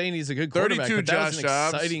 No one's saying he's a good quarterback. 32 but that Josh was an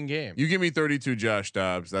Dobbs. Exciting game. You give me 32 Josh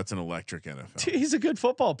Dobbs. That's an electric NFL. He's a good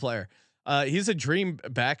football player. He's a dream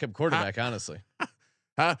backup quarterback, honestly.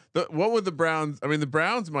 What would the Browns? I mean, the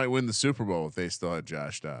Browns might win the Super Bowl if they still had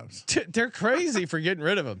Josh Dobbs. They're crazy for getting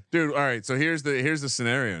rid of him, dude. All right, so here's the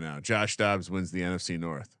scenario now. Josh Dobbs wins the NFC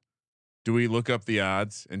North. Do we look up the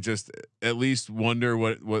odds and just at least wonder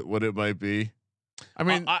what it might be? I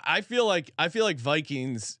mean, I feel like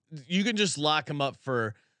Vikings. You can just lock them up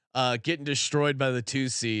for getting destroyed by the 2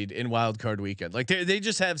 seed in wild card weekend. Like they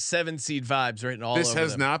just have 7 seed vibes written all over them. This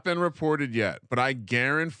has not been reported yet, but I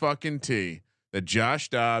guarantee that Josh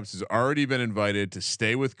Dobbs has already been invited to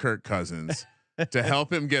stay with Kirk Cousins to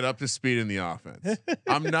help him get up to speed in the offense.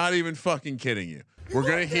 I'm not even fucking kidding you. We're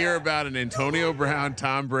going to hear about an Antonio Brown,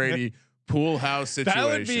 Tom Brady pool house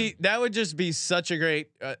situation. That would just be such a great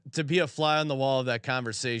to be a fly on the wall of that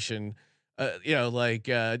conversation.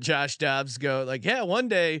 Josh Dobbs yeah, one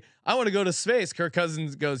day I want to go to space. Kirk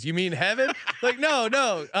Cousins goes, "You mean heaven?"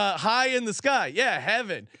 No, high in the sky. Yeah,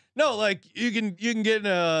 heaven. No, you can get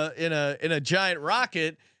in a giant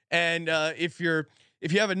rocket, and if you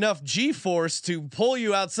have enough G-force to pull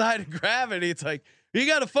you outside of gravity, it's like you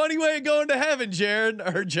got a funny way of going to heaven, Jared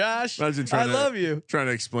or Josh. I love you. Trying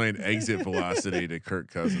to explain exit velocity to Kirk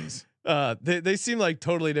Cousins. They seem like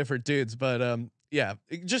totally different dudes, but yeah,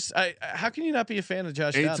 how can you not be a fan of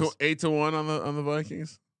Josh Dobbs? 8-1 on the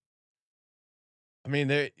Vikings. I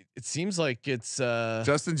mean, it seems like it's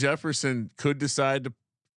Justin Jefferson could decide to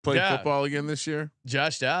play football again this year?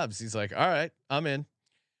 Josh Dobbs. He's like, all right, I'm in.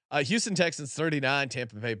 Houston Texans 39,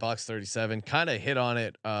 Tampa Bay Bucks 37. Kind of hit on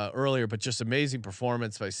it earlier, but just amazing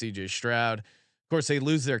performance by CJ Stroud. Of course, they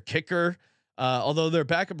lose their kicker, although their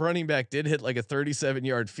backup running back did hit like a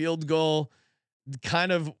 37-yard field goal.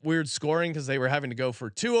 Kind of weird scoring because they were having to go for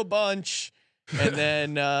two a bunch, and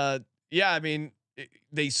then I mean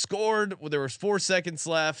they scored. There was 4 seconds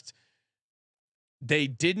left. They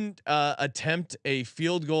didn't attempt a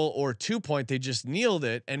field goal or 2-point. They just kneeled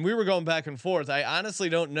it. And we were going back and forth. I honestly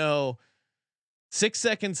don't know. 6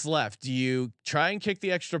 seconds left. Do you try and kick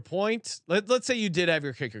the extra point? Let's say you did have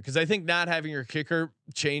your kicker, because I think not having your kicker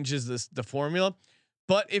changes the formula.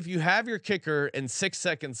 But if you have your kicker and 6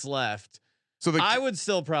 seconds left, so I would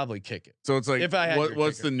still probably kick it. So it's like, if I had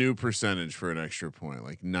what's the new percentage for an extra point?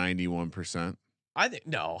 Like 91%? I think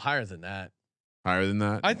no, higher than that. Higher than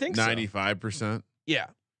that? I think 95%. Yeah.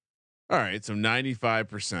 All right, so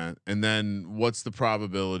 95%, and then what's the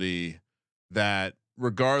probability that,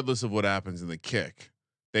 regardless of what happens in the kick,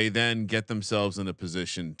 they then get themselves in a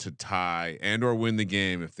position to tie and or win the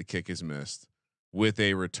game if the kick is missed with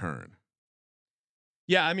a return?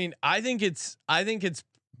 Yeah, I mean, I think it's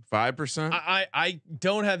 5%. I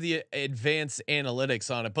don't have the advanced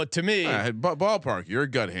analytics on it, but to me, ballpark, you're a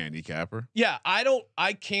gut handicapper. Yeah,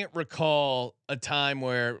 I can't recall a time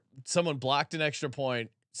where someone blocked an extra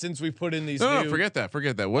point since we put in these. No, forget that.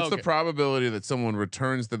 What's the probability that someone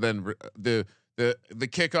returns the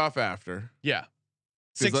kickoff after? Yeah,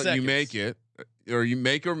 6 seconds. You make it, or you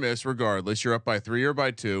make or miss. Regardless, you're up by 3 or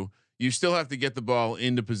by 2. You still have to get the ball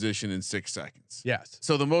into position in 6 seconds. Yes.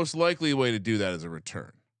 So the most likely way to do that is a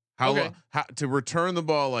return. How to return the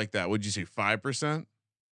ball like that? Would you say 5%?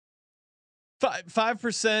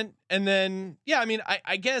 5%, and then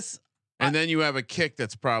I guess. And then you have a kick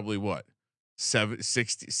that's probably what, 70%,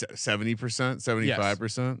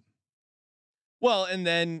 75%. Well, and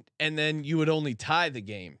then you would only tie the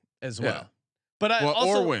game as well. Yeah. But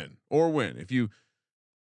also or win if you.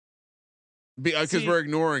 Because we're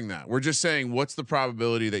ignoring that. We're just saying, what's the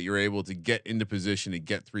probability that you're able to get into position to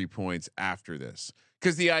get 3 points after this?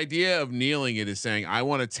 Because the idea of kneeling it is saying, I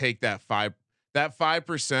want to take that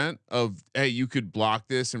 5% of, hey, you could block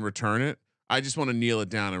this and return it. I just want to kneel it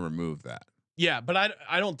down and remove that. Yeah, but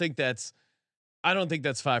I don't think that's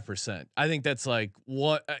 5%. I think that's like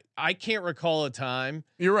what I can't recall a time.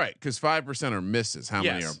 You're right, because 5% are misses. How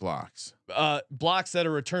many are blocks? Blocks that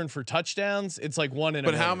are returned for touchdowns. It's like 1 in.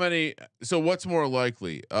 But how many? So what's more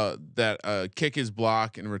likely? That a kick is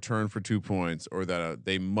blocked and returned for 2 points, or that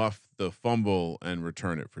they muff the fumble and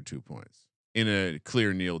return it for 2 points in a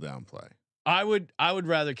clear kneel down play? I would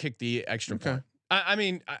rather kick the extra point. I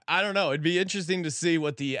mean, I don't know. It'd be interesting to see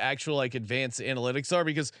what the actual like advanced analytics are,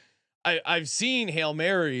 because I've seen Hail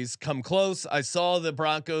Marys come close. I saw the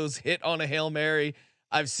Broncos hit on a Hail Mary.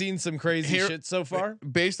 I've seen some crazy shit so far.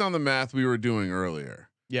 Based on the math we were doing earlier,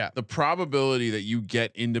 the probability that you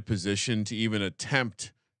get into position to even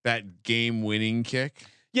attempt that game-winning kick.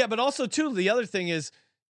 Yeah, but also too, the other thing is,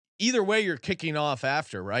 either way you're kicking off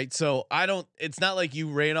after, right? So it's not like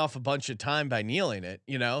you ran off a bunch of time by kneeling it,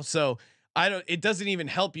 So it doesn't even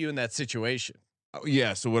help you in that situation.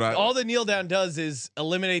 Yeah. So all the kneel down does is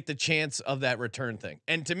eliminate the chance of that return thing.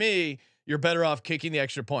 And to me, you're better off kicking the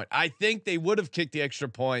extra point. I think they would have kicked the extra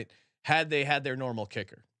point had they had their normal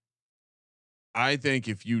kicker. I think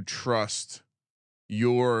if you trust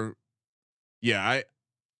your, I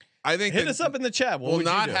think hit us up in the chat. Well,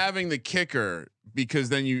 not having the kicker, because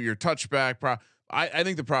then your touchback. I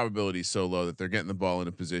think the probability is so low that they're getting the ball in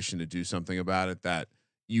a position to do something about it, that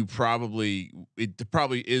it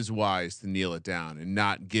probably is wise to kneel it down and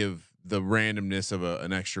not give the randomness of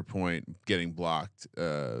an extra point getting blocked,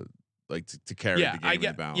 like to carry the game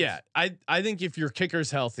in balance. Yeah, I think if your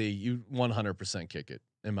kicker's healthy, you 100% kick it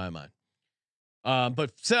in my mind.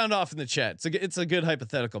 But sound off in the chat. It's a good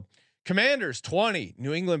hypothetical. Commanders 20,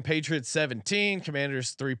 New England Patriots 17.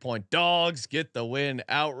 Commanders 3-point dogs get the win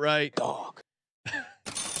outright. Dog.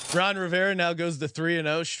 Ron Rivera now goes to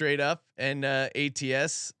 3-0 straight up, and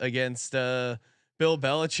ATS against Bill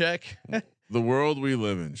Belichick. The world we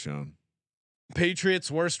live in, Sean.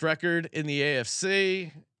 Patriots worst record in the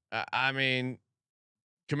AFC. I mean,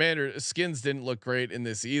 Commander Skins didn't look great in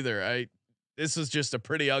this either. This was just a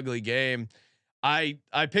pretty ugly game. I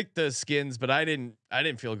picked the Skins, but I didn't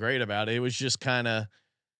feel great about it. It was just kind of,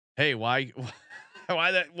 hey, why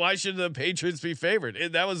should the Patriots be favored?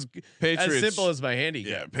 That was as simple as my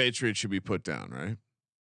handicap. Yeah, Patriots should be put down, right?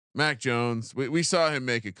 Mac Jones, we saw him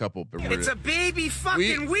make a couple. It's a baby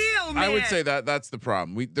fucking wheel, man. I would say that's the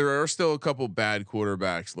problem. There are still a couple bad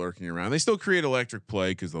quarterbacks lurking around. They still create electric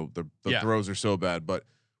play because the throws are so bad, but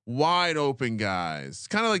wide open guys,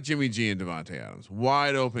 kind of like Jimmy G and Devontae Adams,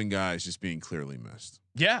 wide open guys just being clearly missed.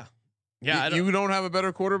 Yeah. You don't have a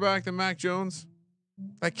better quarterback than Mac Jones.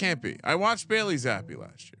 That can't be. I watched Bailey Zappi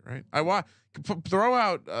last year, right? Throw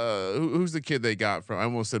out who's the kid they got from? I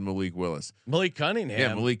almost said Malik Willis. Malik Cunningham.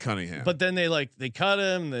 Yeah, Malik Cunningham. But then they cut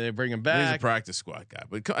him. They bring him back. He's a practice squad guy.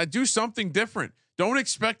 But do something different. Don't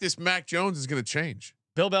expect this Mac Jones is going to change.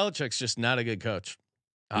 Bill Belichick's just not a good coach.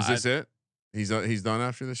 Is this it? He's done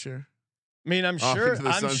after this year. I mean, I'm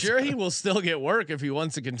sure he will still get work if he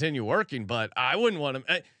wants to continue working. But I wouldn't want him.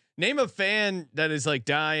 Name a fan that is like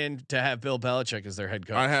dying to have Bill Belichick as their head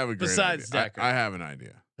coach. I have a great besides idea. Decker. I have an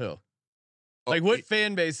idea. Who? Like what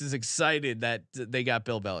fan base is excited that they got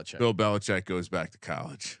Bill Belichick? Bill Belichick goes back to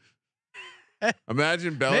college.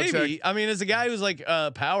 Imagine Belichick. Maybe. I mean, as a guy who's like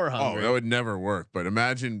power hungry. Oh, that would never work. But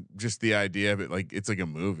imagine just the idea of it. Like it's like a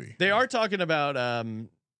movie. They are talking about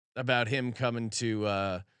him coming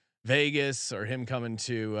to Vegas or him coming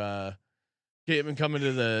to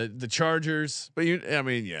the Chargers. But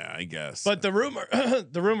I guess. But the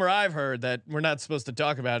rumor I've heard that we're not supposed to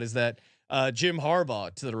talk about is that Jim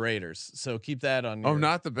Harbaugh to the Raiders. So keep that on.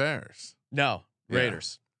 Not the Bears. No,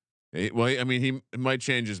 Raiders. He might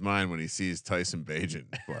change his mind when he sees Tyson Bagent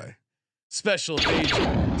play. Special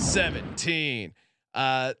agent 17.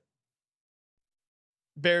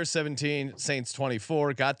 Bears 17, Saints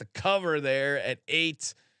 24. Got the cover there at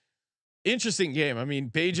 8. Interesting game. I mean,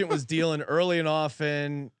 Bagent was dealing early and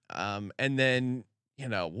often, and then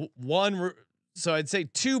so I'd say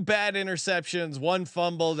 2 bad interceptions, 1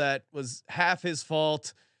 fumble that was half his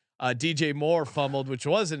fault. DJ Moore fumbled, which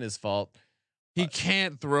wasn't his fault. He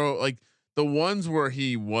can't throw like the ones where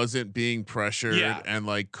he wasn't being pressured and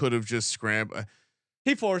like could have just scrambled.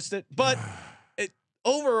 He forced it, but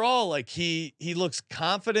overall, like he looks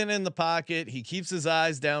confident in the pocket. He keeps his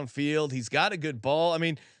eyes downfield. He's got a good ball. I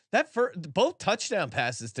mean, both touchdown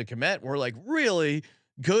passes to Kmet were like really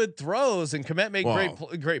good throws, and Kmet made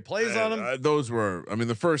great plays on them. Those were,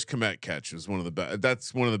 the first Kmet catch was one of the best.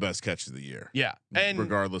 That's one of the best catches of the year. Yeah, and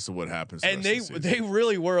regardless of what happens, and they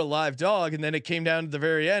really were a live dog. And then it came down to the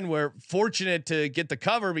very end, where fortunate to get the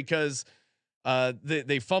cover because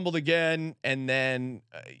they fumbled again, and then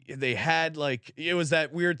they had it was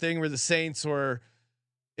that weird thing where the Saints were.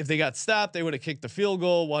 If they got stopped, they would have kicked the field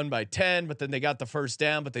goal, won by 10, but then they got the first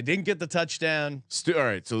down, but they didn't get the touchdown. All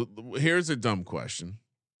right. So here's a dumb question.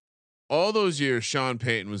 All those years Sean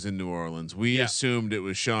Payton was in New Orleans, we assumed it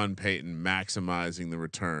was Sean Payton maximizing the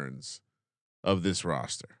returns of this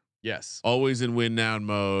roster. Yes. Always in win now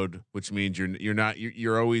mode, which means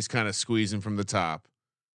you're always kind of squeezing from the top.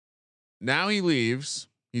 Now he leaves.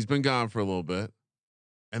 He's been gone for a little bit,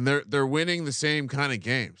 and they're winning the same kind of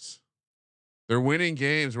games. They're winning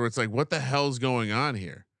games where it's like, what the hell's going on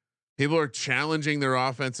here? People are challenging their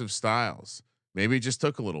offensive styles. Maybe it just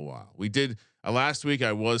took a little while. We did last week.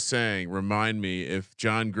 I was saying, remind me if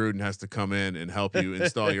John Gruden has to come in and help you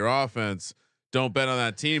install your offense, don't bet on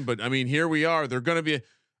that team. But here we are. They're going to be,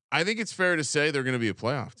 I think it's fair to say they're going to be a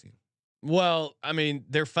playoff team. Well,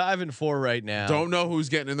 they're 5-4 right now. Don't know who's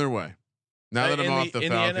getting in their way. Now that I'm off the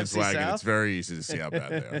Falcons wagon, South? It's very easy to see how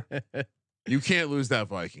bad they are. You can't lose that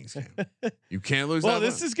Vikings game. You can't lose. Well, that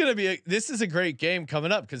this is a great game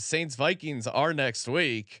coming up because Saints Vikings are next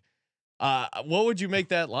week. What would you make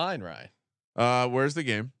that line, Ryan? Where's the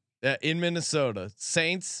game? In Minnesota.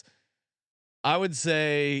 Saints. I would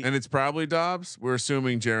say, and it's probably Dobbs. We're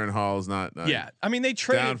assuming Jaron Hall is not. Yeah, they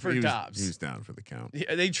traded for Dobbs. He was down for the count.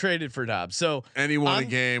 Yeah, they traded for Dobbs. So and he won a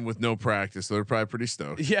game with no practice. So they're probably pretty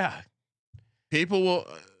stoked. Yeah, people will.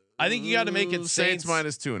 I think you got to make it Saints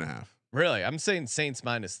minus 2.5. Really? I'm saying Saints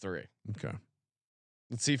minus 3. Okay.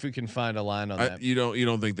 Let's see if we can find a line on that. You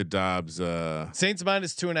don't think the Dobbs Saints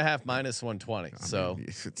minus 2.5 minus 120.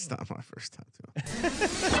 It's not my first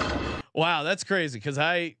time. Wow, that's crazy because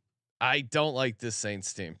I don't like this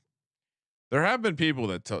Saints team. There have been people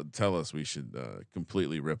that tell us we should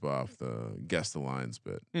completely rip off the guess the lines,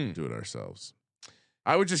 but do it ourselves.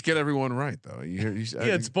 I would just get everyone right though.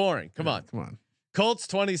 It's boring. Come on. Colts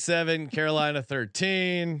 27, Carolina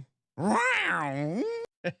 13.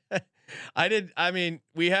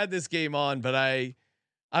 We had this game on, but I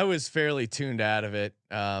was fairly tuned out of it.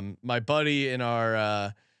 My buddy in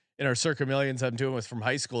our Circa Millions I'm doing with from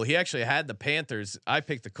high school, he actually had the Panthers. I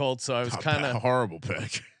picked the Colts, so I was kind of horrible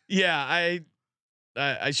pick. Yeah,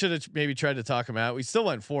 I should have maybe tried to talk him out. We still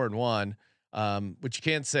went 4-1, which you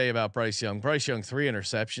can't say about Bryce Young. Bryce Young 3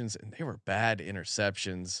 interceptions, and they were bad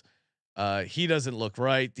interceptions. He doesn't look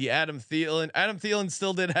right. The Adam Thielen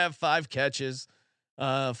still did have 5 catches,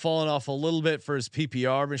 falling off a little bit for his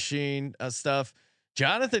PPR machine stuff.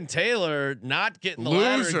 Jonathan Taylor not getting the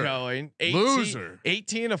Loser. ladder going.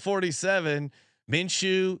 18 of 47.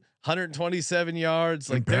 Minshew 127 yards.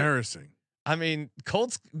 Like embarrassing. I mean,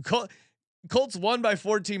 Colts won by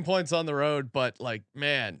 14 points on the road, but like,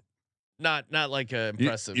 man, not like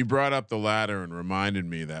impressive. You brought up the ladder and reminded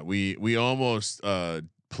me that we almost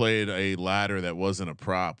played a ladder that wasn't a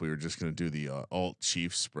prop. We were just going to do the alt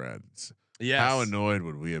Chiefs spreads. Yeah. How annoyed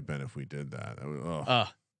would we have been if we did that? That was,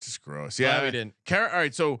 just gross. Yeah, we didn't. All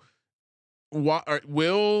right. So,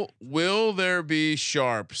 will there be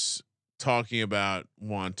sharps talking about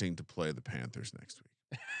wanting to play the Panthers next week?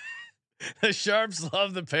 The sharps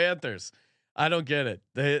love the Panthers. I don't get it.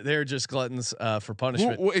 They're just gluttons for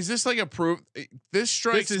punishment. Is this like a proof? This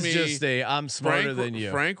strikes me. This is just I'm smarter than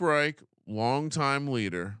you. Frank Reich, longtime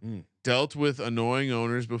leader, dealt with annoying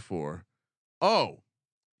owners before. Oh,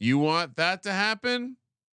 you want that to happen?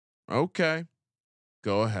 Okay,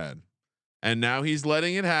 go ahead. And now he's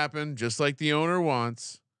letting it happen, just like the owner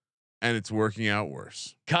wants, and it's working out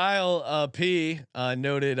worse. Kyle P,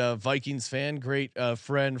 noted Vikings fan, great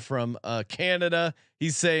friend from Canada.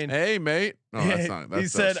 He's saying, "Hey, mate." No, that's not. That's he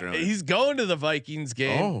said Australian. he's going to the Vikings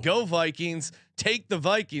game. Oh. Go Vikings! Take the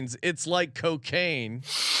Vikings. It's like cocaine.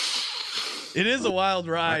 It is a wild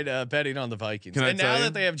ride betting on the Vikings. And now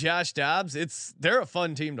that they have Josh Dobbs, they're a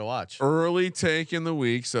fun team to watch. Early take in the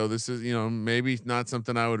week, so this is maybe not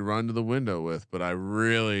something I would run to the window with, but I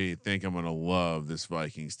really think I'm gonna love this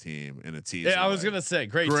Vikings team in a teaser. Yeah, I was gonna say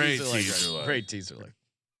great teaser leg. Great teaser leg.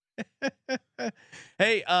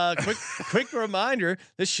 Hey, quick reminder: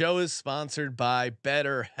 this show is sponsored by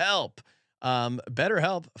BetterHelp.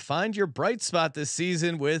 BetterHelp, find your bright spot this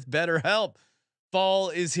season with BetterHelp. Fall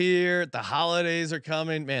is here. The holidays are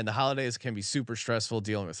coming. Man, the holidays can be super stressful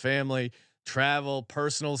dealing with family, travel,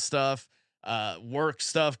 personal stuff, work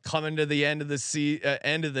stuff coming to the end of the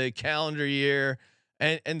end of the calendar year.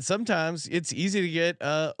 And sometimes it's easy to get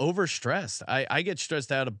overstressed. I get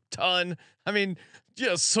stressed out a ton. I mean,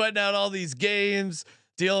 just sweating out all these games,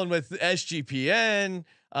 dealing with SGPN,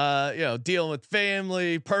 dealing with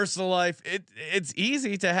family, personal life. It's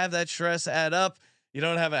easy to have that stress add up. You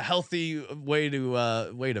don't have a healthy way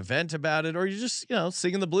to vent about it, or you're just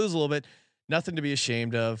singing the blues a little bit. Nothing to be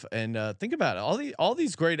ashamed of. And think about it. All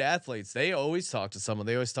these great athletes, they always talk to someone.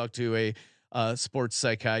 They always talk to a sports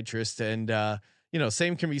psychiatrist, and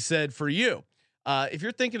same can be said for you. If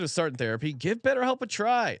you're thinking of starting therapy, give BetterHelp a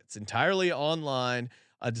try. It's entirely online,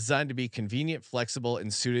 designed to be convenient, flexible,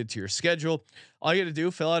 and suited to your schedule. All you got to do,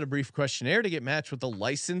 fill out a brief questionnaire to get matched with a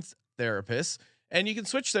licensed therapist. And you can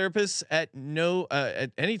switch therapists at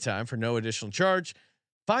any time for no additional charge.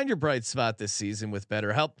 Find your bright spot this season with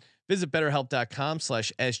BetterHelp. Visit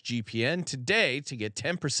BetterHelp.com/SGPN today to get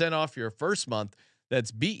 10% off your first month.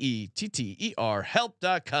 That's BETTER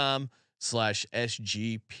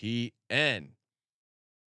help.com/SGPN.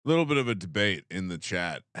 Little bit of a debate in the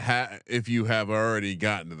chat. If you have already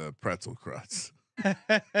gotten to the pretzel crust.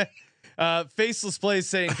 Faceless Plays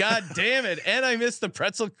saying, "God damn it!" And I missed the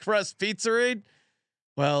pretzel crust pizza raid.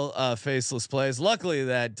 Well, Faceless Plays. Luckily,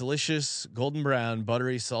 that delicious golden brown,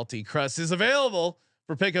 buttery, salty crust is available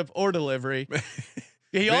for pickup or delivery.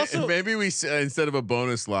 He also maybe we instead of a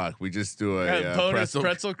bonus lock, we just do a bonus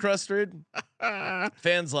pretzel crust raid.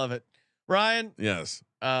 Fans love it. Ryan. Yes.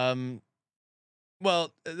 Well,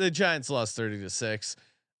 the Giants lost 30-6.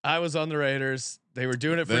 I was on the Raiders. They were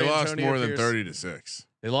doing it for Antonio lost more Pierce. Than 30-6.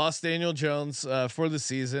 They lost Daniel Jones for the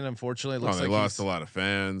season. Unfortunately, it looks they lost a lot of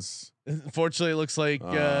fans. Unfortunately, it looks like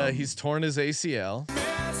he's torn his ACL.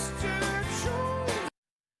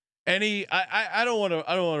 I don't want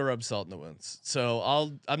to rub salt in the wounds. So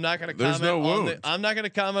I'm not going to comment. I'm not going to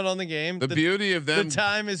comment on the game. The beauty of them. The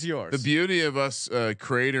time is yours. The beauty of us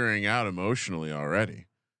cratering out emotionally already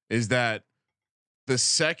is that the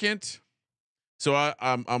second. So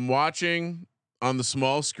I'm watching on the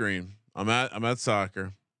small screen. I'm at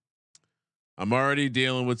soccer. I'm already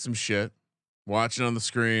dealing with some shit. Watching on the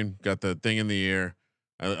screen, got the thing in the ear.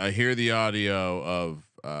 I hear the audio of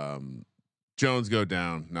Jones go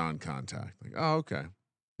down, non-contact. Like, oh, okay.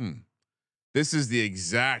 This is the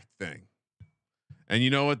exact thing. And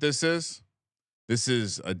you know what this is? This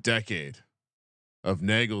is a decade of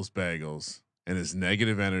Nagel's bagels and his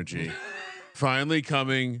negative energy finally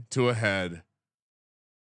coming to a head.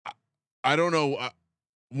 I don't know.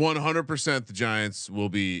 100% the Giants will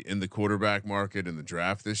be in the quarterback market in the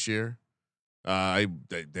draft this year. They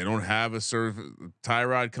don't have a serve.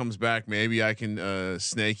 Tyrod comes back. Maybe I can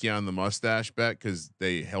snake you on the mustache bet because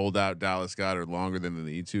they held out Dallas Goedert longer than they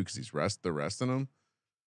need to because they're resting him.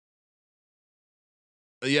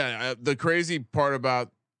 Yeah, the crazy part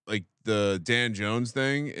about like the Dan Jones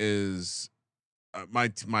thing is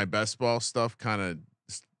my best ball stuff kind of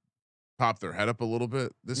popped their head up a little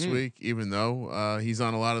bit this week, even though he's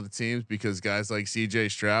on a lot of the teams, because guys like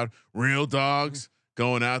CJ Stroud, real dogs,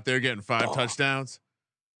 going out there getting 5 touchdowns.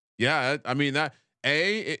 Yeah, I mean that.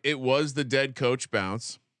 It was the dead coach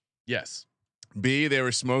bounce. Yes. B, they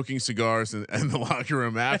were smoking cigars in the locker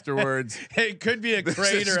room afterwards. It could be a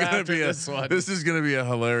crater after this one. This is going to be a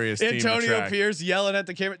hilarious Antonio Pierce yelling at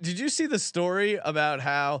the camera. Did you see the story about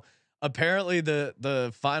how apparently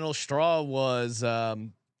the final straw was there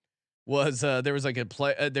was like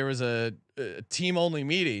there was a team only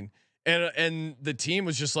meeting, and the team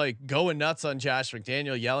was just like going nuts on Josh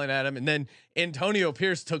McDaniel, yelling at him, and then Antonio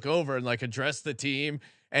Pierce took over and like addressed the team,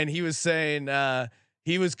 and he was saying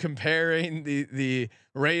he was comparing the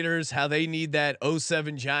Raiders, how they need that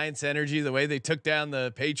 07 Giants energy, the way they took down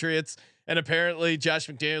the Patriots, and apparently Josh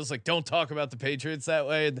McDaniel's like, don't talk about the Patriots that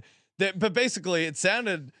way. But basically, it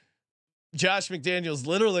sounded Josh McDaniels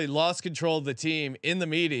literally lost control of the team in the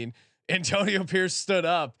meeting. Antonio Pierce stood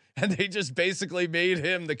up, and they just basically made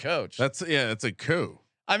him the coach. That's a coup.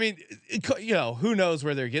 I mean, who knows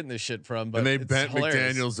where they're getting this shit from? But and they bent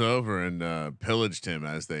hilarious. McDaniels over and pillaged him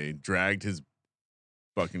as they dragged his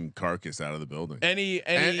fucking carcass out of the building.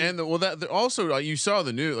 Also you saw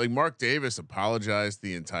the news, like Mark Davis apologized to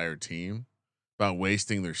the entire team about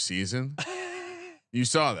wasting their season. You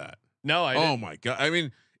saw that? No, I didn't. My God. I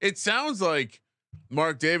mean, it sounds like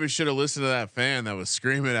Mark Davis should have listened to that fan that was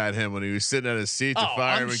screaming at him when he was sitting at his seat to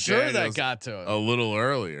fire McDaniels. Sure that got to him a little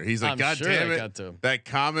earlier. He's like, God damn it, that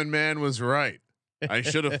common man was right. I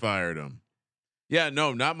should have fired him. Yeah,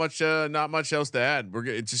 no, not much else to add.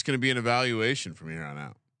 It's just going to be an evaluation from here on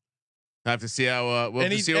out. Have to see how.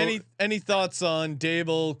 Any thoughts on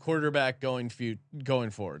Dable quarterback going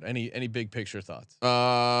forward? Any big picture thoughts?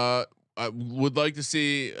 I would like to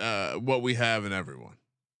see what we have in everyone.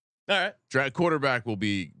 All right, quarterback will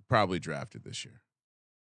be probably drafted this year.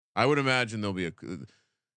 I would imagine there'll be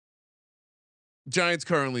Giants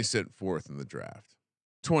currently sit 4th in the draft.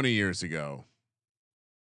 20 years ago,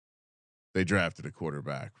 they drafted a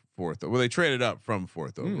quarterback 4th. Well, they traded up from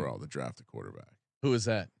 4th overall to draft a quarterback. Who is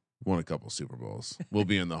that? Won a couple Super Bowls. Will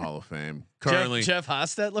be in the Hall of Fame. Currently, Jeff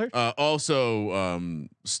Hostetler. Also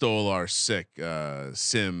stole our sick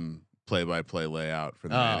sim play-by-play layout for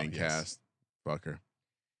the Manning cast. Fucker.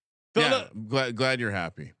 Yeah, I'm glad you're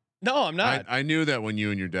happy. No, I'm not. I knew that when you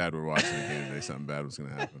and your dad were watching the game today, something bad was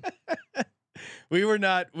going to happen. We were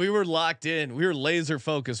not. We were locked in. We were laser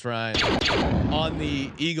focused, Ryan, on the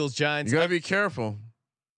Eagles Giants. You gotta be careful.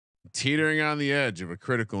 Teetering on the edge of a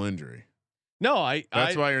critical injury. No,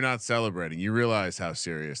 That's why you're not celebrating. You realize how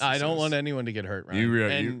serious this I don't want anyone to get hurt,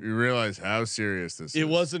 Ryan. You realize how serious this is. It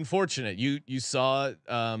was unfortunate. You saw.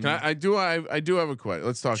 I do have a question.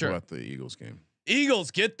 Let's talk about the Eagles game. Eagles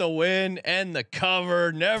get the win and the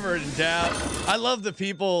cover. Never in doubt. I love the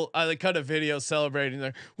people. I cut a video celebrating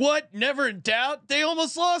there. What? Never in doubt? They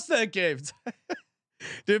almost lost that game.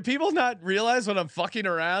 Did people not realize when I'm fucking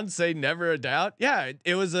around say never a doubt? Yeah,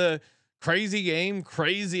 it was a crazy game,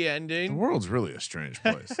 crazy ending. The world's really a strange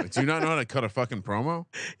place. Like, do you not know how to cut a fucking promo?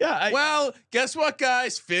 Yeah. Well, guess what,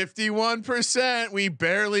 guys? 51%. We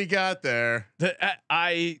barely got there.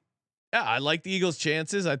 I like the Eagles'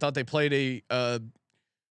 chances. I thought they played a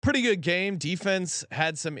pretty good game. Defense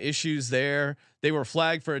had some issues there. They were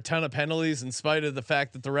flagged for a ton of penalties in spite of the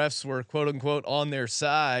fact that the refs were quote unquote on their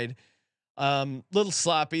side. Little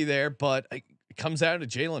sloppy there, but it comes down to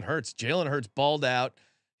Jalen Hurts. Jalen Hurts balled out.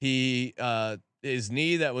 He his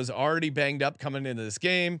knee that was already banged up coming into this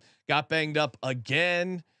game got banged up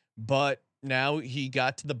again, but now he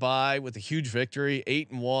got to the bye with a huge victory,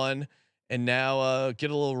 8-1. And now get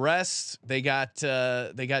a little rest. They got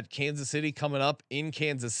Kansas City coming up in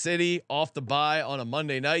Kansas City off the bye on a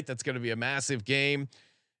Monday night. That's going to be a massive game.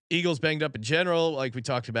 Eagles banged up in general, like we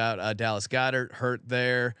talked about. Dallas Goedert hurt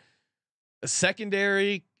there. A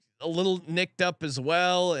secondary a little nicked up as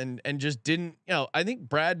well, and just didn't. I think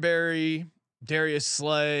Bradbury, Darius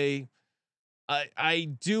Slay. I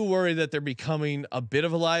do worry that they're becoming a bit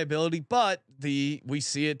of a liability, but we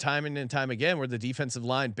see it time and time again where the defensive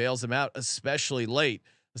line bails them out, especially late.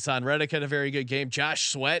 Hassan Reddick had a very good game. Josh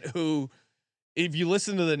Sweat, who, if you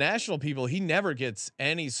listen to the national people, he never gets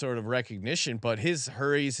any sort of recognition, but his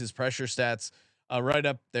hurries, his pressure stats, right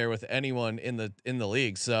up there with anyone in the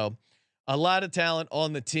league. So a lot of talent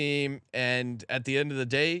on the team, and at the end of the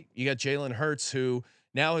day, you got Jalen Hurts, who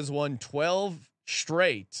now has won 12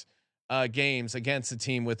 straight games against a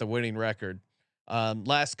team with a winning record.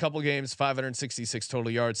 Last couple games, 566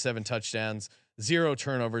 total yards, 7 touchdowns, 0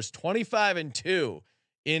 turnovers, 25-2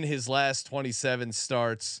 in his last 27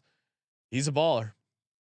 starts. He's a baller.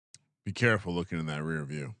 Be careful looking in that rear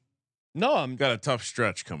view. No, I'm got a tough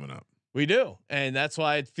stretch coming up. We do, and that's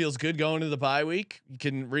why it feels good going to the bye week. You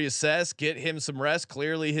can reassess, get him some rest.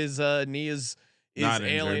 Clearly, his knee is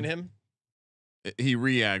ailing him. He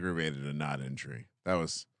re-aggravated a knot injury. That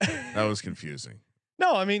was confusing.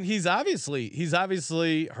 No, I mean he's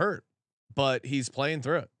obviously hurt, but he's playing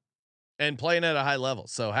through it and playing at a high level.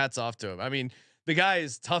 So hats off to him. I mean, the guy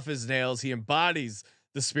is tough as nails. He embodies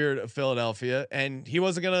the spirit of Philadelphia, and he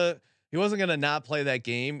wasn't gonna not play that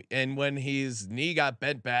game. And when his knee got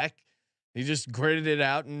bent back, he just gritted it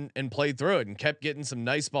out and played through it and kept getting some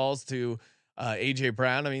nice balls to AJ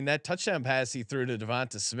Brown. I mean, that touchdown pass he threw to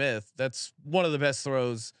Devonta Smith, that's one of the best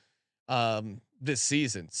throws this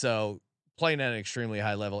season. So playing at an extremely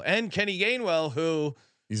high level. And Kenny Gainwell, who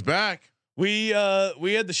he's back. We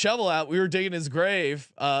had the shovel out. We were digging his grave.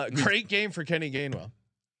 Great game for Kenny Gainwell.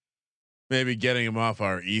 Maybe getting him off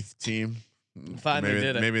our ETH team. Finally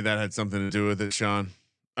did it. Maybe that had something to do with it, Sean.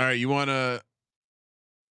 All right, you want to?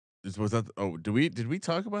 Was that? Oh, did we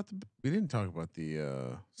talk about the? We didn't talk about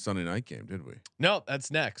the Sunday night game, did we? No,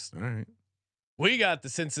 that's next. All right. We got the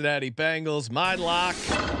Cincinnati Bengals. My lock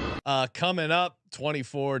coming up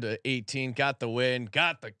 24-18. Got the win.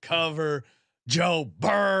 Got the cover. Joe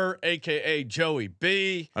Burr, aka Joey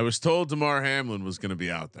B. I was told Damar Hamlin was going to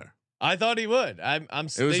be out there. I thought he would.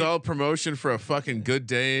 It was all promotion for a fucking Good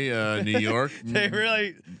Day New York. They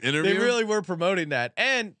really were promoting that.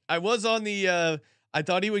 And I was on the. I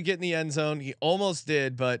thought he would get in the end zone. He almost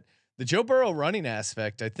did, but the Joe Burrow running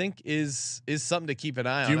aspect, I think, is something to keep an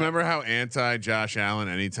eye on. Do you remember how anti Josh Allen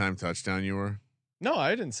anytime touchdown you were? No,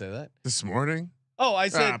 I didn't say that this morning. Oh, I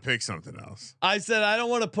said pick something else. I said I don't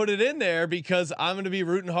want to put it in there because I'm going to be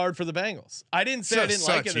rooting hard for the Bengals. I didn't say I didn't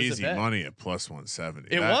like it. Easy money at +170.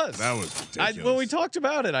 That was ridiculous. When we talked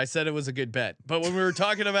about it, I said it was a good bet. But when we were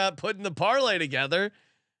talking about putting the parlay together,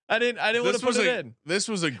 I didn't want to put it in. This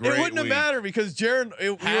was a great. It wouldn't have mattered because we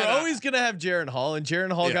were always going to have Jaron Hall, and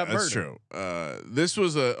Jaron Hall got murdered. That's true. This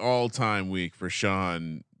was an all-time week for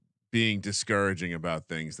Sean being discouraging about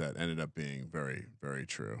things that ended up being very, very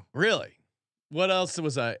true. Really? What else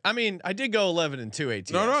was I? I mean, I did go 11-2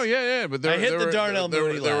 ATS. No, yeah. But I hit the Darnell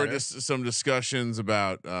Mooney ladder. There were just some discussions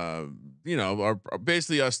about,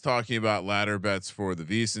 basically us talking about ladder bets for the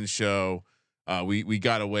VSiN show. We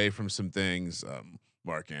got away from some things.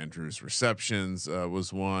 Mark Andrews receptions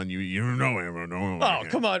was one. You know him. Oh,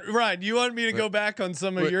 come on, Ryan. You want me to go back on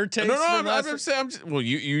some of your takes? No.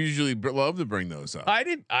 You usually love to bring those up. I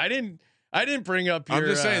didn't bring up your. I'm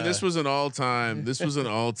just saying this was an all-time. This was an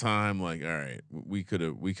all-time. Like, all right, we could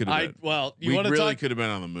have. We could have. You really could have been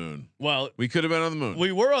on the moon. Well, we could have been on the moon.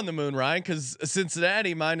 We were on the moon, Ryan, because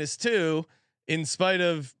Cincinnati -2, in spite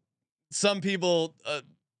of some people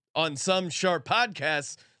on some sharp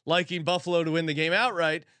podcasts liking Buffalo to win the game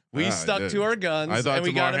outright. We stuck to our guns and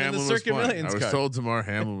we got him in the Circuit Millions. I was told Damar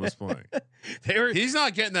Hamlin was playing. He's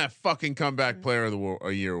not getting that fucking comeback player of the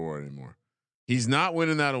year award anymore. He's not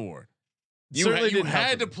winning that award. You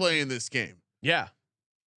had to play in this game. Yeah.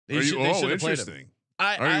 Interesting.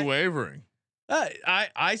 Are you wavering?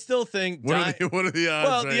 I still think. What are the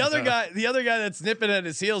odds? Well, the other guy that's nipping at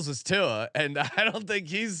his heels is Tua, and I don't think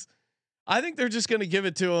he's. I think they're just going to give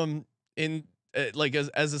it to him in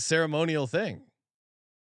as a ceremonial thing.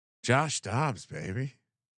 Josh Dobbs, baby.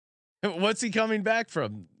 What's he coming back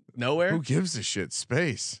from? Nowhere. Who gives a shit?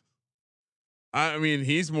 Space. I mean,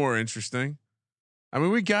 he's more interesting. I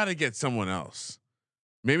mean, we got to get someone else.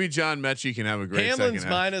 Maybe John Mechie can have a great. Hamlin's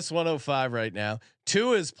 -105 right now.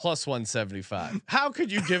 Tua is +175. How could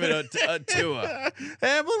you give it a Tua?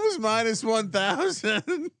 Hamlin was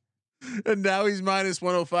 -1,000, and now he's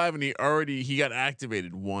 -105, and he got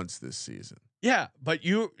activated once this season. Yeah, but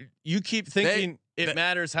you keep thinking it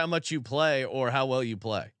matters how much you play or how well you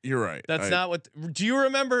play. You're right. That's not what. Do you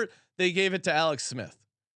remember they gave it to Alex Smith?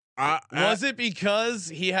 Was it because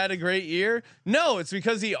he had a great year? No, it's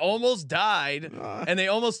because he almost died and they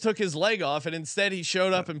almost took his leg off, and instead he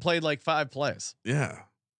showed up and played like 5 plays. Yeah,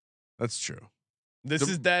 that's true.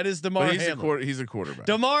 That is Damar Hamlin. He's a quarterback.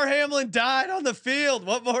 Damar Hamlin died on the field.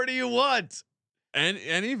 What more do you want? And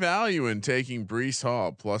any value in taking Breece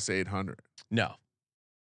Hall +800? No.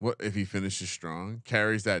 What if he finishes strong,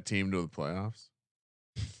 carries that team to the playoffs?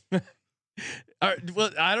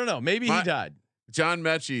 Well, I don't know. Maybe he died. John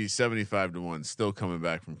Mechie 75-1, still coming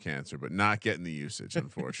back from cancer, but not getting the usage,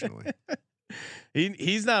 unfortunately.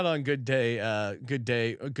 He's not on good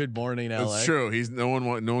morning LA. That's true. He's no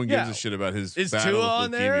one gives a shit about his. Is Tua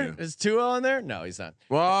on there? Is Tua on there? No, he's not.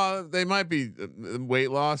 Well, they might be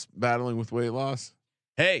battling with weight loss.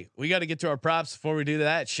 Hey, we got to get to our props before we do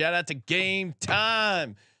that. Shout out to Game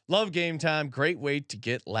Time. Love Game Time. Great way to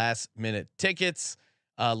get last minute tickets.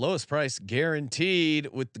 Lowest price guaranteed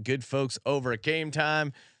with the good folks over at Game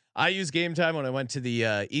Time. I used Game Time when I went to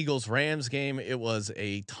the Eagles Rams game. It was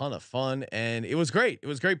a ton of fun and it was great. It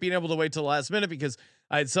was great being able to wait till the last minute because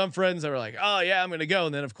I had some friends that were like, "Oh yeah, I'm going to go."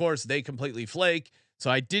 And then of course they completely flake.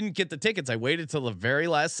 So I didn't get the tickets. I waited till the very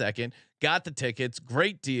last second, got the tickets,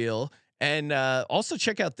 great deal. And also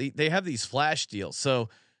check out they have these flash deals. So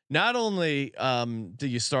not only do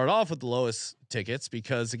you start off with the lowest tickets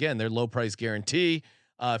because again, they're low price guarantee.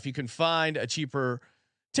 If you can find a cheaper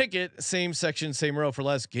ticket, same section, same row for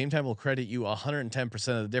less, Game Time will credit you 110%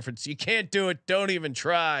 of the difference. You can't do it. Don't even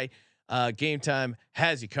try. Game Time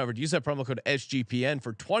has you covered. Use that promo code SGPN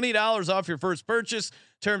for $20 off your first purchase.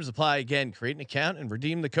 Terms apply. Again, create an account and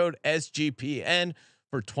redeem the code SGPN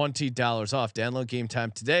for $20 off. Download Game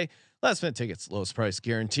Time today. Last minute tickets, lowest price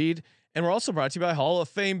guaranteed. And we're also brought to you by Hall of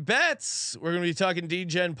Fame Bets. We're going to be talking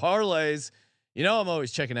DGen parlays. You know, I'm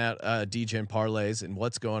always checking out DGen parlays and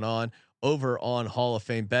what's going on over on Hall of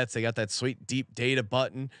Fame Bets. They got that sweet deep data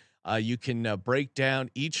button. You can break down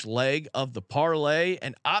each leg of the parlay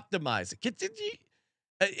and optimize it.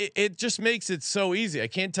 It just makes it so easy. I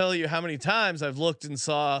can't tell you how many times I've looked and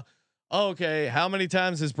saw, okay, how many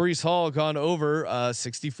times has Breece Hall gone over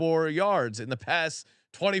 64 yards in the past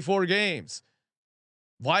 24 games?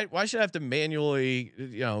 Why should I have to manually,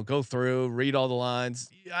 go through, read all the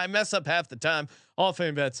lines? I mess up half the time. Hall of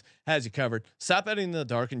Fame Bets has you covered. Stop betting in the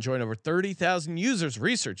dark and join over 30,000 users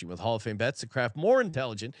researching with Hall of Fame Bets to craft more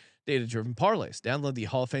intelligent, data-driven parlays. Download the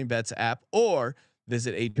Hall of Fame Bets app or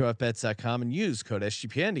visit HOFBets.com and use code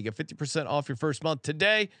SGPN to get 50% off your first month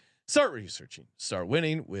today. Start researching, start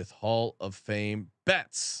winning with Hall of Fame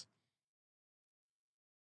Bets.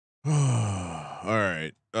 All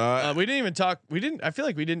right. We didn't even talk. I feel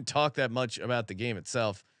like we didn't talk that much about the game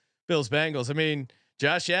itself. Bills Bengals. I mean,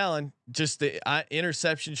 Josh Allen, just the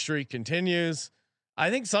interception streak continues. I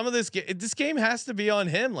think some of this game has to be on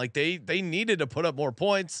him. Like they needed to put up more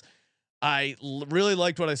points. I really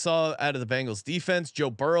liked what I saw out of the Bengals defense.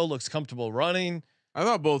 Joe Burrow looks comfortable running. I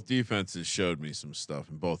thought both defenses showed me some stuff,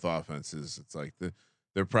 and both offenses. It's like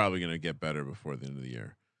they're probably going to get better before the end of the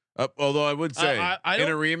year. Although I would say in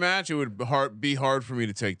a rematch, it would be hard for me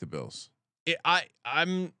to take the Bills.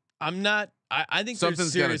 I'm not. I think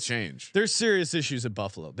something's got to change. There's serious issues at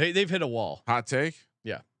Buffalo. They've hit a wall. Hot take.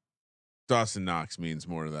 Yeah. Dawson Knox means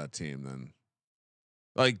more to that team than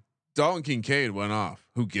like Dalton Kincaid went off.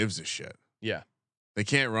 Who gives a shit? Yeah. They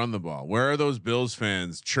can't run the ball. Where are those Bills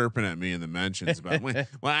fans chirping at me in the mentions about? Well,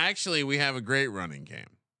 actually, we have a great running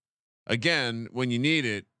game. Again, when you need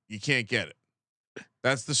it, you can't get it.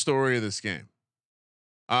 That's the story of this game.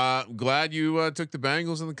 Glad you took the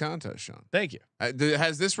Bengals in the contest, Sean. Thank you.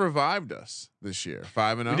 Has this revived us this year?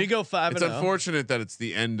 5-0. We did go 5-0. It's unfortunate that it's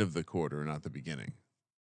the end of the quarter, not the beginning.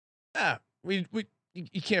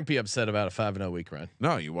 You can't be upset about a 5-0 week run.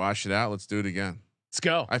 No, you wash it out. Let's do it again. Let's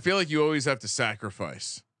go. I feel like you always have to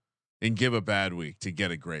sacrifice and give a bad week to get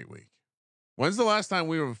a great week. When's the last time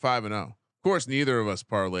we were 5-0? Of course, neither of us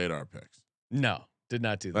parlayed our picks. No. Did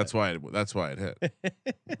not do that. That's why it hit.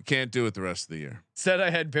 Can't do it the rest of the year. Said I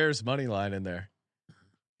had Bears money line in there.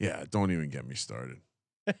 Yeah, don't even get me started.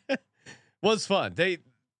 Was fun.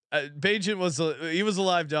 Bajan was a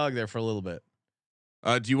live dog there for a little bit.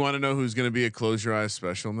 Do you want to know who's going to be a Close Your Eyes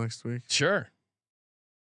special next week? Sure.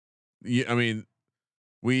 Yeah, I mean,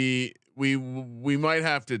 we might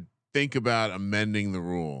have to think about amending the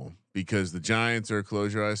rule because the Giants are a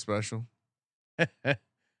Close Your Eyes special.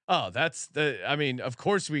 Oh, I mean, of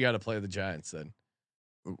course we got to play the Giants then.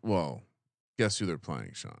 Well, guess who they're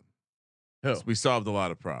playing, Sean? Who? We solved a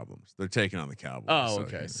lot of problems. They're taking on the Cowboys. Oh,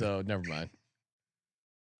 okay. So never mind.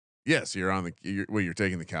 Yes, you're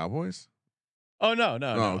taking the Cowboys? Oh, no.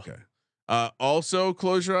 Okay. Also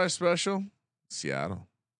Close Your Eyes special, Seattle.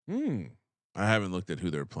 I haven't looked at who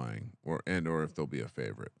they're playing or if they'll be a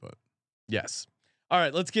favorite, but yes. All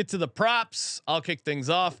right, let's get to the props. I'll kick things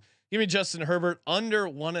off. Give me Justin Herbert under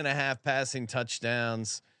 1.5 passing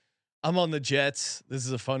touchdowns. I'm on the Jets. This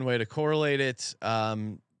is a fun way to correlate it.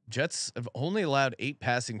 Jets have only allowed 8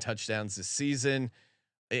 passing touchdowns this season.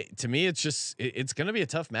 To me, it's going to be a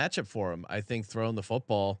tough matchup for them. I think throwing the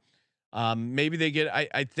football. Maybe they get.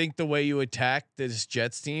 I think the way you attack this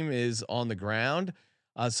Jets team is on the ground.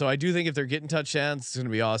 So I do think if they're getting touchdowns, it's going to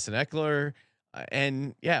be Austin Eckler.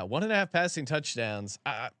 And yeah, 1.5 passing touchdowns.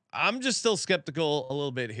 I'm just still skeptical a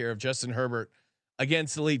little bit here of Justin Herbert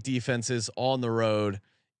against elite defenses on the road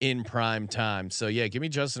in prime time. So yeah, give me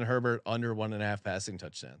Justin Herbert under 1.5 passing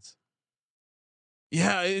touchdowns.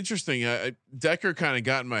 Yeah, interesting. Decker kind of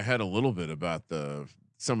got in my head a little bit about the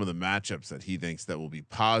some of the matchups that he thinks that will be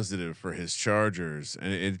positive for his Chargers,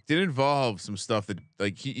 and it did involve some stuff that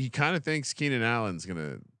like he kind of thinks Keenan Allen's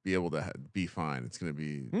gonna be able to be fine. It's gonna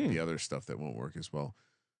be the other stuff that won't work as well.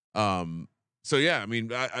 So yeah, I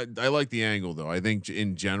mean, I like the angle though. I think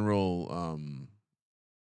in general,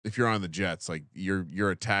 if you're on the Jets, like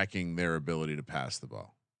you're attacking their ability to pass the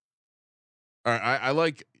ball. All right, I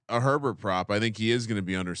like a Herbert prop. I think he is going to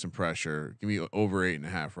be under some pressure. Give me over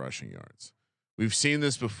 8.5 rushing yards. We've seen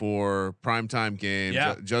this before. Primetime game.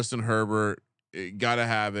 Yeah. Justin Herbert, got to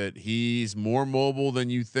have it. He's more mobile than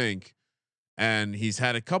you think, and he's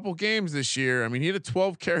had a couple games this year. I mean, he had a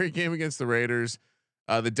 12 carry game against the Raiders.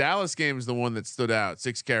 The Dallas game is the one that stood out.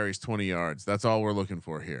 6 carries, 20 yards. That's all we're looking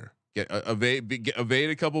for here. Evade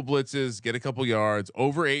a couple blitzes, get a couple yards.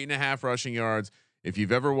 Over 8.5 rushing yards. If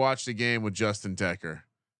you've ever watched a game with Justin Decker,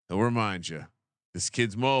 he'll remind you this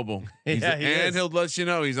kid's mobile. He'll let you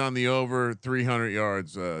know he's on the over 300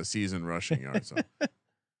 yards season rushing yards.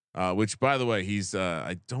 Which, by the way, he's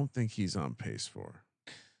I don't think he's on pace for.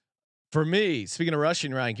 For me, speaking of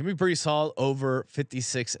rushing, Ryan, give me Breece Hall over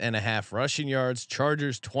 56.5 rushing yards.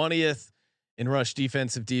 Chargers 20th in rush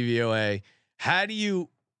defensive DVOA. How do you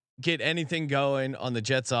get anything going on the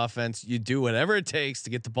Jets offense? You do whatever it takes to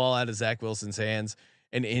get the ball out of Zach Wilson's hands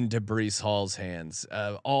and into Breece Hall's hands.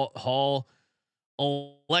 Hall,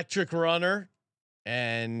 electric runner,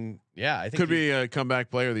 and yeah, I think could be a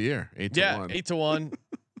comeback player of the year. 8-1. 8-1,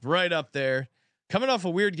 right up there. Coming off a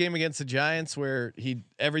weird game against the Giants where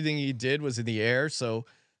everything he did was in the air, so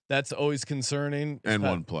that's always concerning. And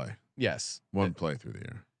one play, yes, one play through the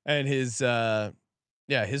air, and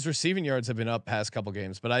his receiving yards have been up past couple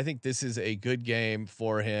games, but I think this is a good game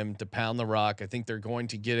for him to pound the rock. I think they're going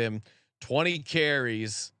to get him 20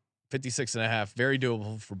 carries, 56.5, very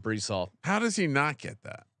doable for Breece Hall. How does he not get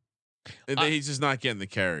that? He's just not getting the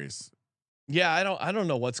carries. Yeah, I don't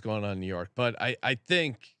know what's going on in New York, but I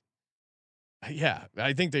think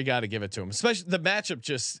they got to give it to him. Especially the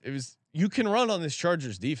matchup. You can run on this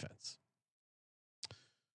Chargers defense.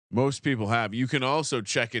 Most people have. You can also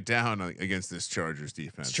check it down against this Chargers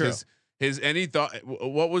defense. It's true. His any thought?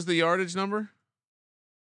 What was the yardage number,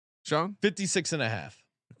 Sean? 56.5.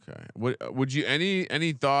 Okay. Would you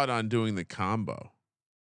any thought on doing the combo,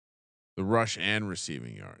 the rush and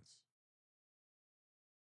receiving yards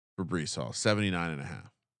for Breece Hall?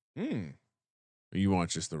 79.5. You want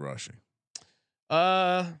just the rushing?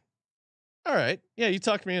 All right. Yeah, you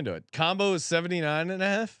talked me into it. Combo is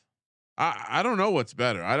 79.5. I don't know what's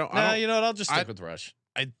better. I don't. You know what? I'll just stick with rush.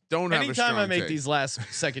 I don't have. Anytime I make these last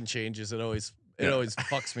second changes, it always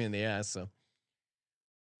fucks me in the ass. So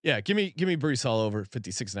yeah, give me Breece Hall over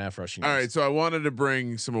 56.5 rushing yards. All right. So I wanted to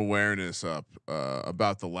bring some awareness up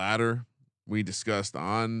about the ladder we discussed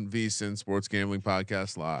on VSiN Sports Gambling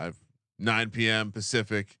Podcast Live, 9 p.m.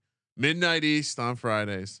 Pacific, midnight East on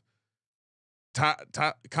Fridays.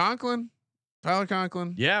 Tyler Conklin.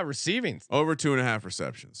 Yeah, receiving over 2.5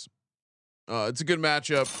 receptions. It's a good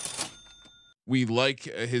matchup. We like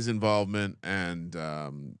his involvement, and I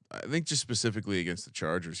think just specifically against the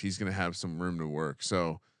Chargers, he's going to have some room to work.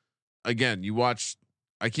 So again, you watch.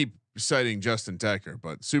 I keep citing Justin Decker,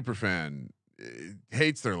 but Superfan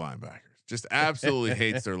hates their linebackers. Just absolutely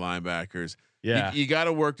hates their linebackers. Yeah, you got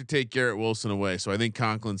to work to take Garrett Wilson away. So I think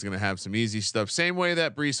Conklin's going to have some easy stuff. Same way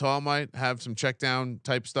that Breece Hall might have some check down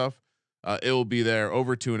type stuff. It will be there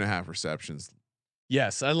over 2.5 receptions.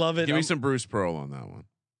 Yes, I love it. Give me some Bruce Pearl on that one.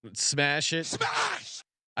 Smash it. Smash.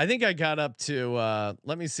 I think I got up to.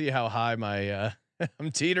 Let me see how high my.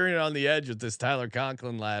 I'm teetering on the edge with this Tyler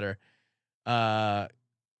Conklin ladder.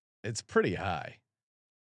 It's pretty high.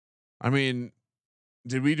 I mean,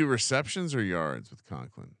 did we do receptions or yards with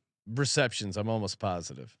Conklin? Receptions. I'm almost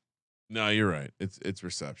positive. No, you're right. It's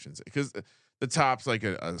receptions because the top's like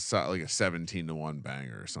a 17-1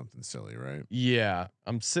 banger or something silly, right? Yeah,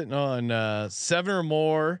 I'm sitting on 7 or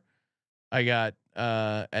more. I got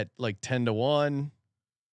at like 10-1.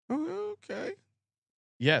 Oh, okay.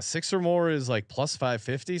 Yeah, 6 or more is like plus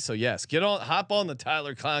 550. So yes, hop on the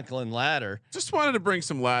Tyler Conklin ladder. Just wanted to bring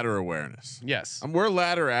some ladder awareness. Yes, we're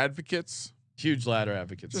ladder advocates. Huge ladder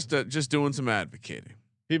advocates. Just doing some advocating.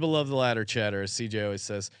 People love the ladder chatter, as CJ always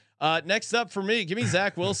says. Next up for me, give me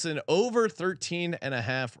Zach Wilson over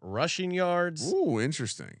 13.5 rushing yards. Ooh,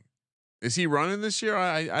 interesting. Is he running this year?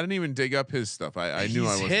 I didn't even dig up his stuff. I knew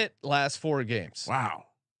I was hit last 4 games. Wow.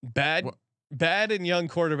 Bad and young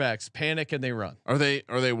quarterbacks panic and they run. Are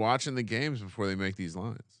they watching the games before they make these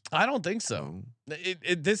lines? I don't think so.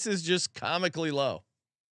 This is just comically low.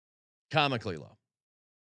 Comically low.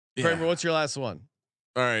 Yeah. Kramer, what's your last one?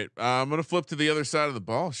 All right. I'm going to flip to the other side of the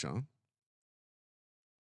ball, Sean.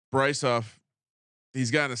 Bryce Huff He's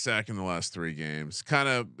gotten a sack in the last 3 games.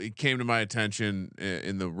 It came to my attention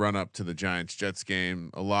in the run up to the Giants Jets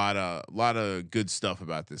game. A lot of good stuff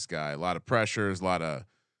about this guy. A lot of pressures.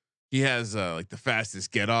 He has like the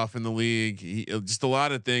fastest get off in the league. Just a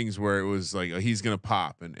lot of things where it was like he's gonna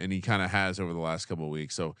pop, and he kind of has over the last couple of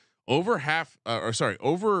weeks. So over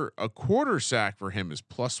a quarter sack for him is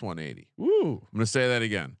plus 180. Woo! I'm gonna say that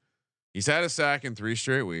again. He's had a sack in 3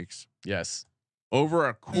 straight weeks. Yes. Over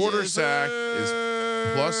a quarter sack is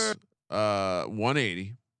plus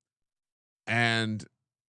 180. And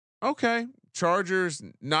okay, Chargers,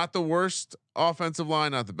 not the worst offensive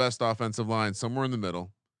line, not the best offensive line, somewhere in the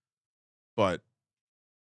middle. But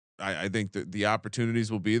I think that the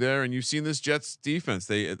opportunities will be there. And you've seen this Jets defense.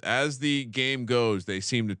 As the game goes, they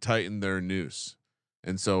seem to tighten their noose.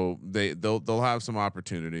 And so they'll have some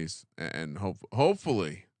opportunities, and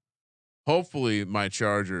hopefully my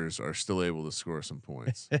Chargers are still able to score some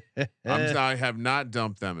points. I have not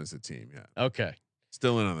dumped them as a team yet. Okay.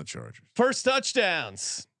 Still in on the Chargers. First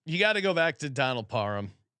touchdowns. You got to go back to Donald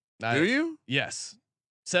Parham. Do you? Yes.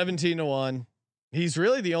 17-1. He's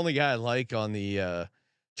really the only guy I like on the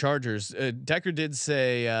Chargers. Decker did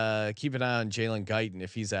say keep an eye on Jalen Guyton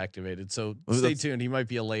if he's activated. So stay tuned. He might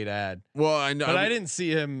be a late ad. Well, I know, but I didn't see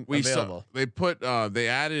him available. They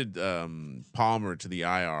added Palmer to the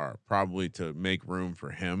IR probably to make room for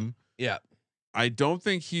him. Yeah. I don't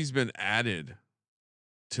think he's been added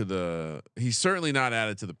to he's certainly not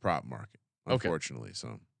added to the prop market, unfortunately. Okay.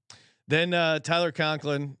 So then Tyler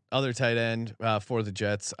Conklin, other tight end for the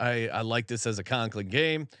Jets. I like this as a Conklin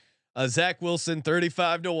game. Zach Wilson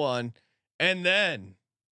 35-1, and then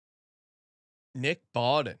Nick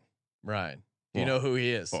Bawden. Ryan, you know who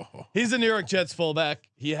he is? He's the New York Jets fullback.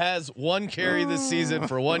 He has 1 carry this season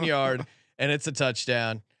for 1 yard, and it's a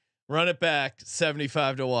touchdown. Run it back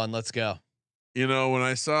 75-1. Let's go. You know, when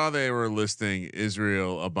I saw they were listing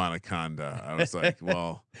Israel Abanikanda, I was like,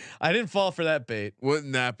 well, I didn't fall for that bait.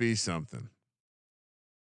 Wouldn't that be something?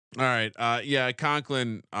 All right. Yeah,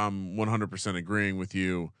 Conklin, I'm 100% agreeing with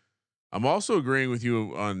you. I'm also agreeing with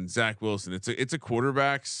you on Zach Wilson. It's a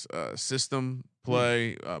quarterback's system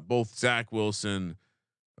play. Both Zach Wilson,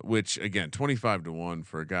 which again 25-1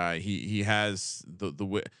 for a guy. He has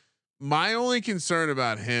the. My only concern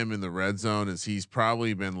about him in the red zone is he's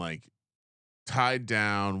probably been like tied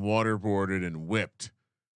down, waterboarded, and whipped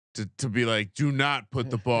to be like, do not put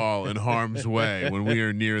the ball in harm's way when we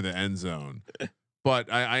are near the end zone.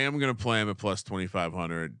 But I am going to play him at plus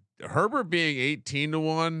 2,500. Herbert being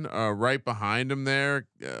 18-1, right behind him there.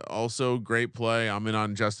 Also great play. I'm in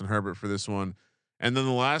on Justin Herbert for this one. And then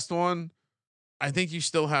the last one, I think you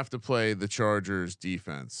still have to play the Chargers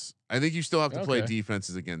defense. I think you still have to play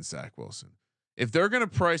defenses against Zach Wilson. If they're going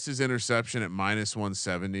to price his interception at minus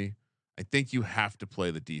 170, I think you have to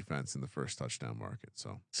play the defense in the first touchdown market.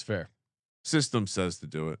 So it's fair. System says to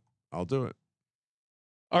do it. I'll do it.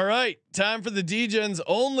 All right. Time for the D-Gens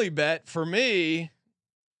only bet for me.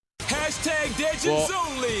 Hashtag Legends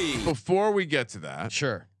only. Before we get to that,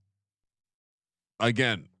 sure.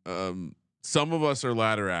 Again, some of us are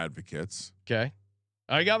ladder advocates. Okay,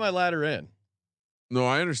 I got my ladder in. No,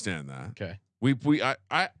 I understand that. Okay,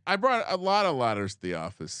 I brought a lot of ladders to the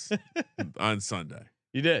office on Sunday.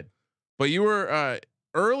 You did, but you were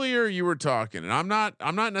earlier. You were talking, and I'm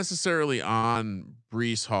not necessarily on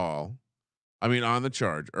Breece Hall. I mean, on the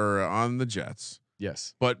Charge or on the Jets.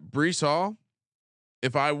 Yes, but Breece Hall.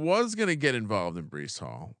 If I was going to get involved in Breece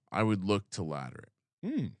Hall, I would look to ladder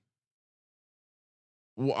it.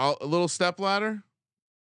 Well, a little step ladder.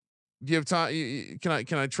 Do you have time?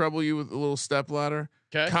 Can I trouble you with a little step ladder?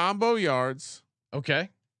 Okay. Combo yards. Okay.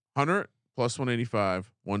 100 plus 185,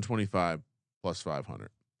 125 plus 500.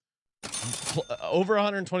 Over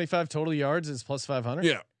 125 total yards is plus 500.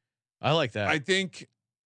 Yeah, I like that. I think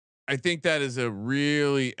that is a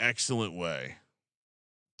really excellent way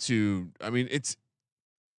to. I mean,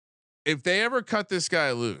 if they ever cut this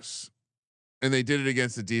guy loose and they did it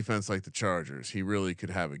against a defense like the Chargers, he really could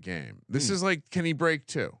have a game. This is like, can he break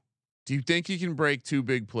 2? Do you think he can break 2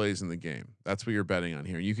 big plays in the game? That's what you're betting on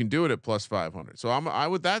here. You can do it at plus 500. So I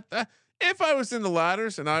would that if I was in the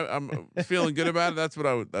ladders and I'm feeling good about it, that's what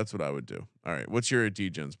I would do. All right. What's your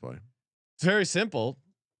D-Gens play? It's very simple.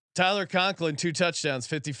 Tyler Conklin, 2 touchdowns,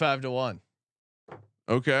 55-1.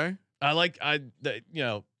 Okay.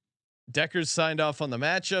 Decker's signed off on the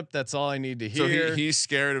matchup. That's all I need to hear. So he's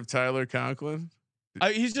scared of Tyler Conklin.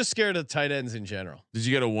 He's just scared of tight ends in general. Did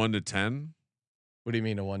you get a 1 to 10? What do you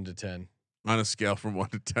mean a 1 to 10? On a scale from 1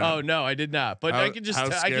 to 10. Oh no, I did not. But I can just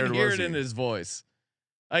I can hear it in his voice.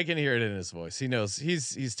 I can hear it in his voice. He knows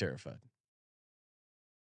he's terrified.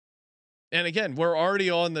 And again, we're already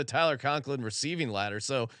on the Tyler Conklin receiving ladder,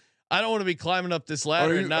 so I don't want to be climbing up this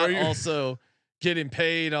ladder and not also getting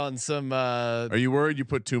paid on some. Are you worried you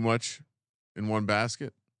put too much in one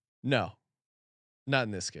basket? No, not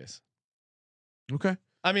in this case. Okay.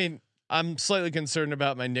 I mean, I'm slightly concerned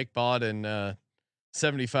about my Nick Bodden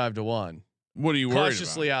 75-1. What are you worried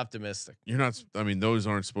Cautiously about? optimistic. You're not. I mean, those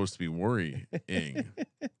aren't supposed to be worrying.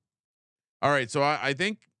 All right, so I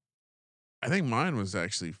think mine was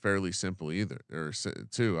actually fairly simple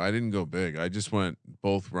too. I didn't go big. I just went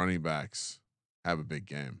both running backs have a big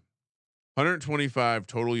game. 125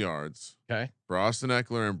 total yards. Okay. For Austin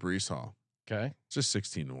Eckler and Breece Hall. Okay. It's just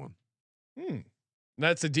 16-1.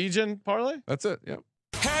 That's a Degen parlay? That's it. Yep.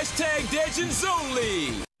 Hashtag Legends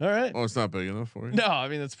Only. All right. Oh, it's not big enough for you. No, I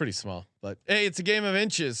mean that's pretty small. But hey, it's a game of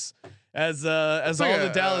inches, as all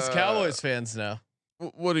the Dallas Cowboys fans know.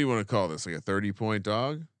 What do you want to call this? Like a 30-point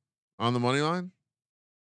dog on the money line?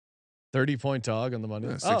 30-point dog on the money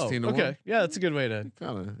line. 16 to 1. Okay. Yeah, that's a good way to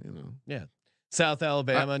kind of, Yeah. South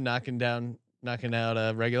Alabama knocking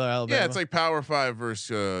out regular Alabama. Yeah, it's like Power 5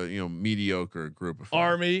 versus mediocre group of 5.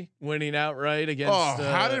 Army winning outright against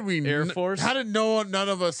how did we Air Force? How did none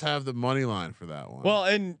of us have the money line for that one? Well,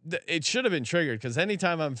 and it should have been triggered because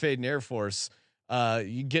anytime I'm fading Air Force,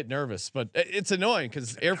 you get nervous. But it's annoying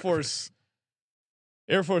because Air Force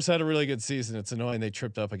had a really good season. It's annoying they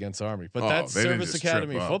tripped up against Army, but that's Service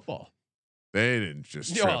Academy football. They didn't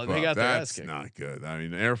just trip up. They got their ass That's kicked. not good. I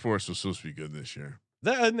mean, Air Force was supposed to be good this year.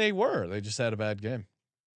 And they were. They just had a bad game.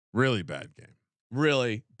 Really bad game.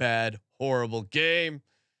 Really bad, horrible game.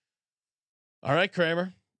 All right,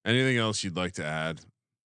 Kramer. Anything else you'd like to add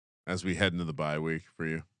as we head into the bye week for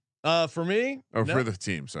you? For me, or for the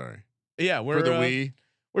team? Sorry. Yeah,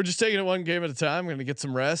 we're just taking it one game at a time. We're going to get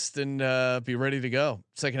some rest and be ready to go.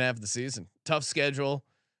 Second half of the season, tough schedule,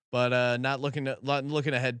 but not looking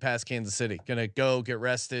ahead past Kansas City. Gonna go get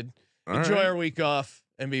rested, enjoy our week off,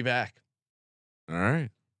 and be back. All right.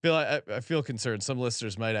 I feel concerned. Some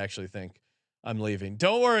listeners might actually think I'm leaving.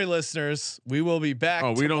 Don't worry, listeners. We will be back.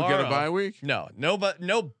 Oh, we don't get a bye week? No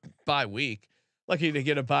bye week. Lucky to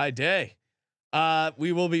get a bye day.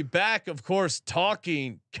 We will be back, of course,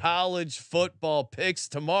 talking college football picks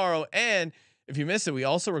tomorrow. And if you missed it, we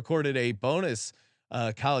also recorded a bonus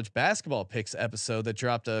college basketball picks episode that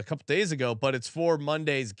dropped a couple days ago, but it's for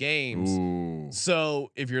Monday's games. Ooh.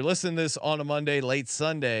 So if you're listening to this on a Monday, late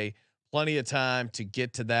Sunday, plenty of time to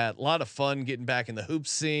get to that. A lot of fun getting back in the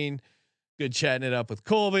hoops scene. Good chatting it up with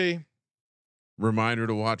Colby. Reminder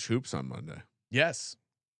to watch hoops on Monday. Yes.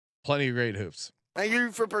 Plenty of great hoops. Thank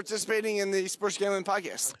you for participating in the Sports Gambling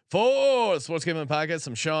Podcast. For the Sports Gambling Podcast,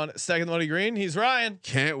 I'm Sean, Stacking the Money Green. He's Ryan.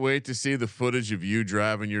 Can't wait to see the footage of you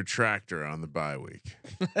driving your tractor on the bye week.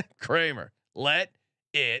 Kramer, let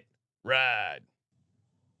it ride.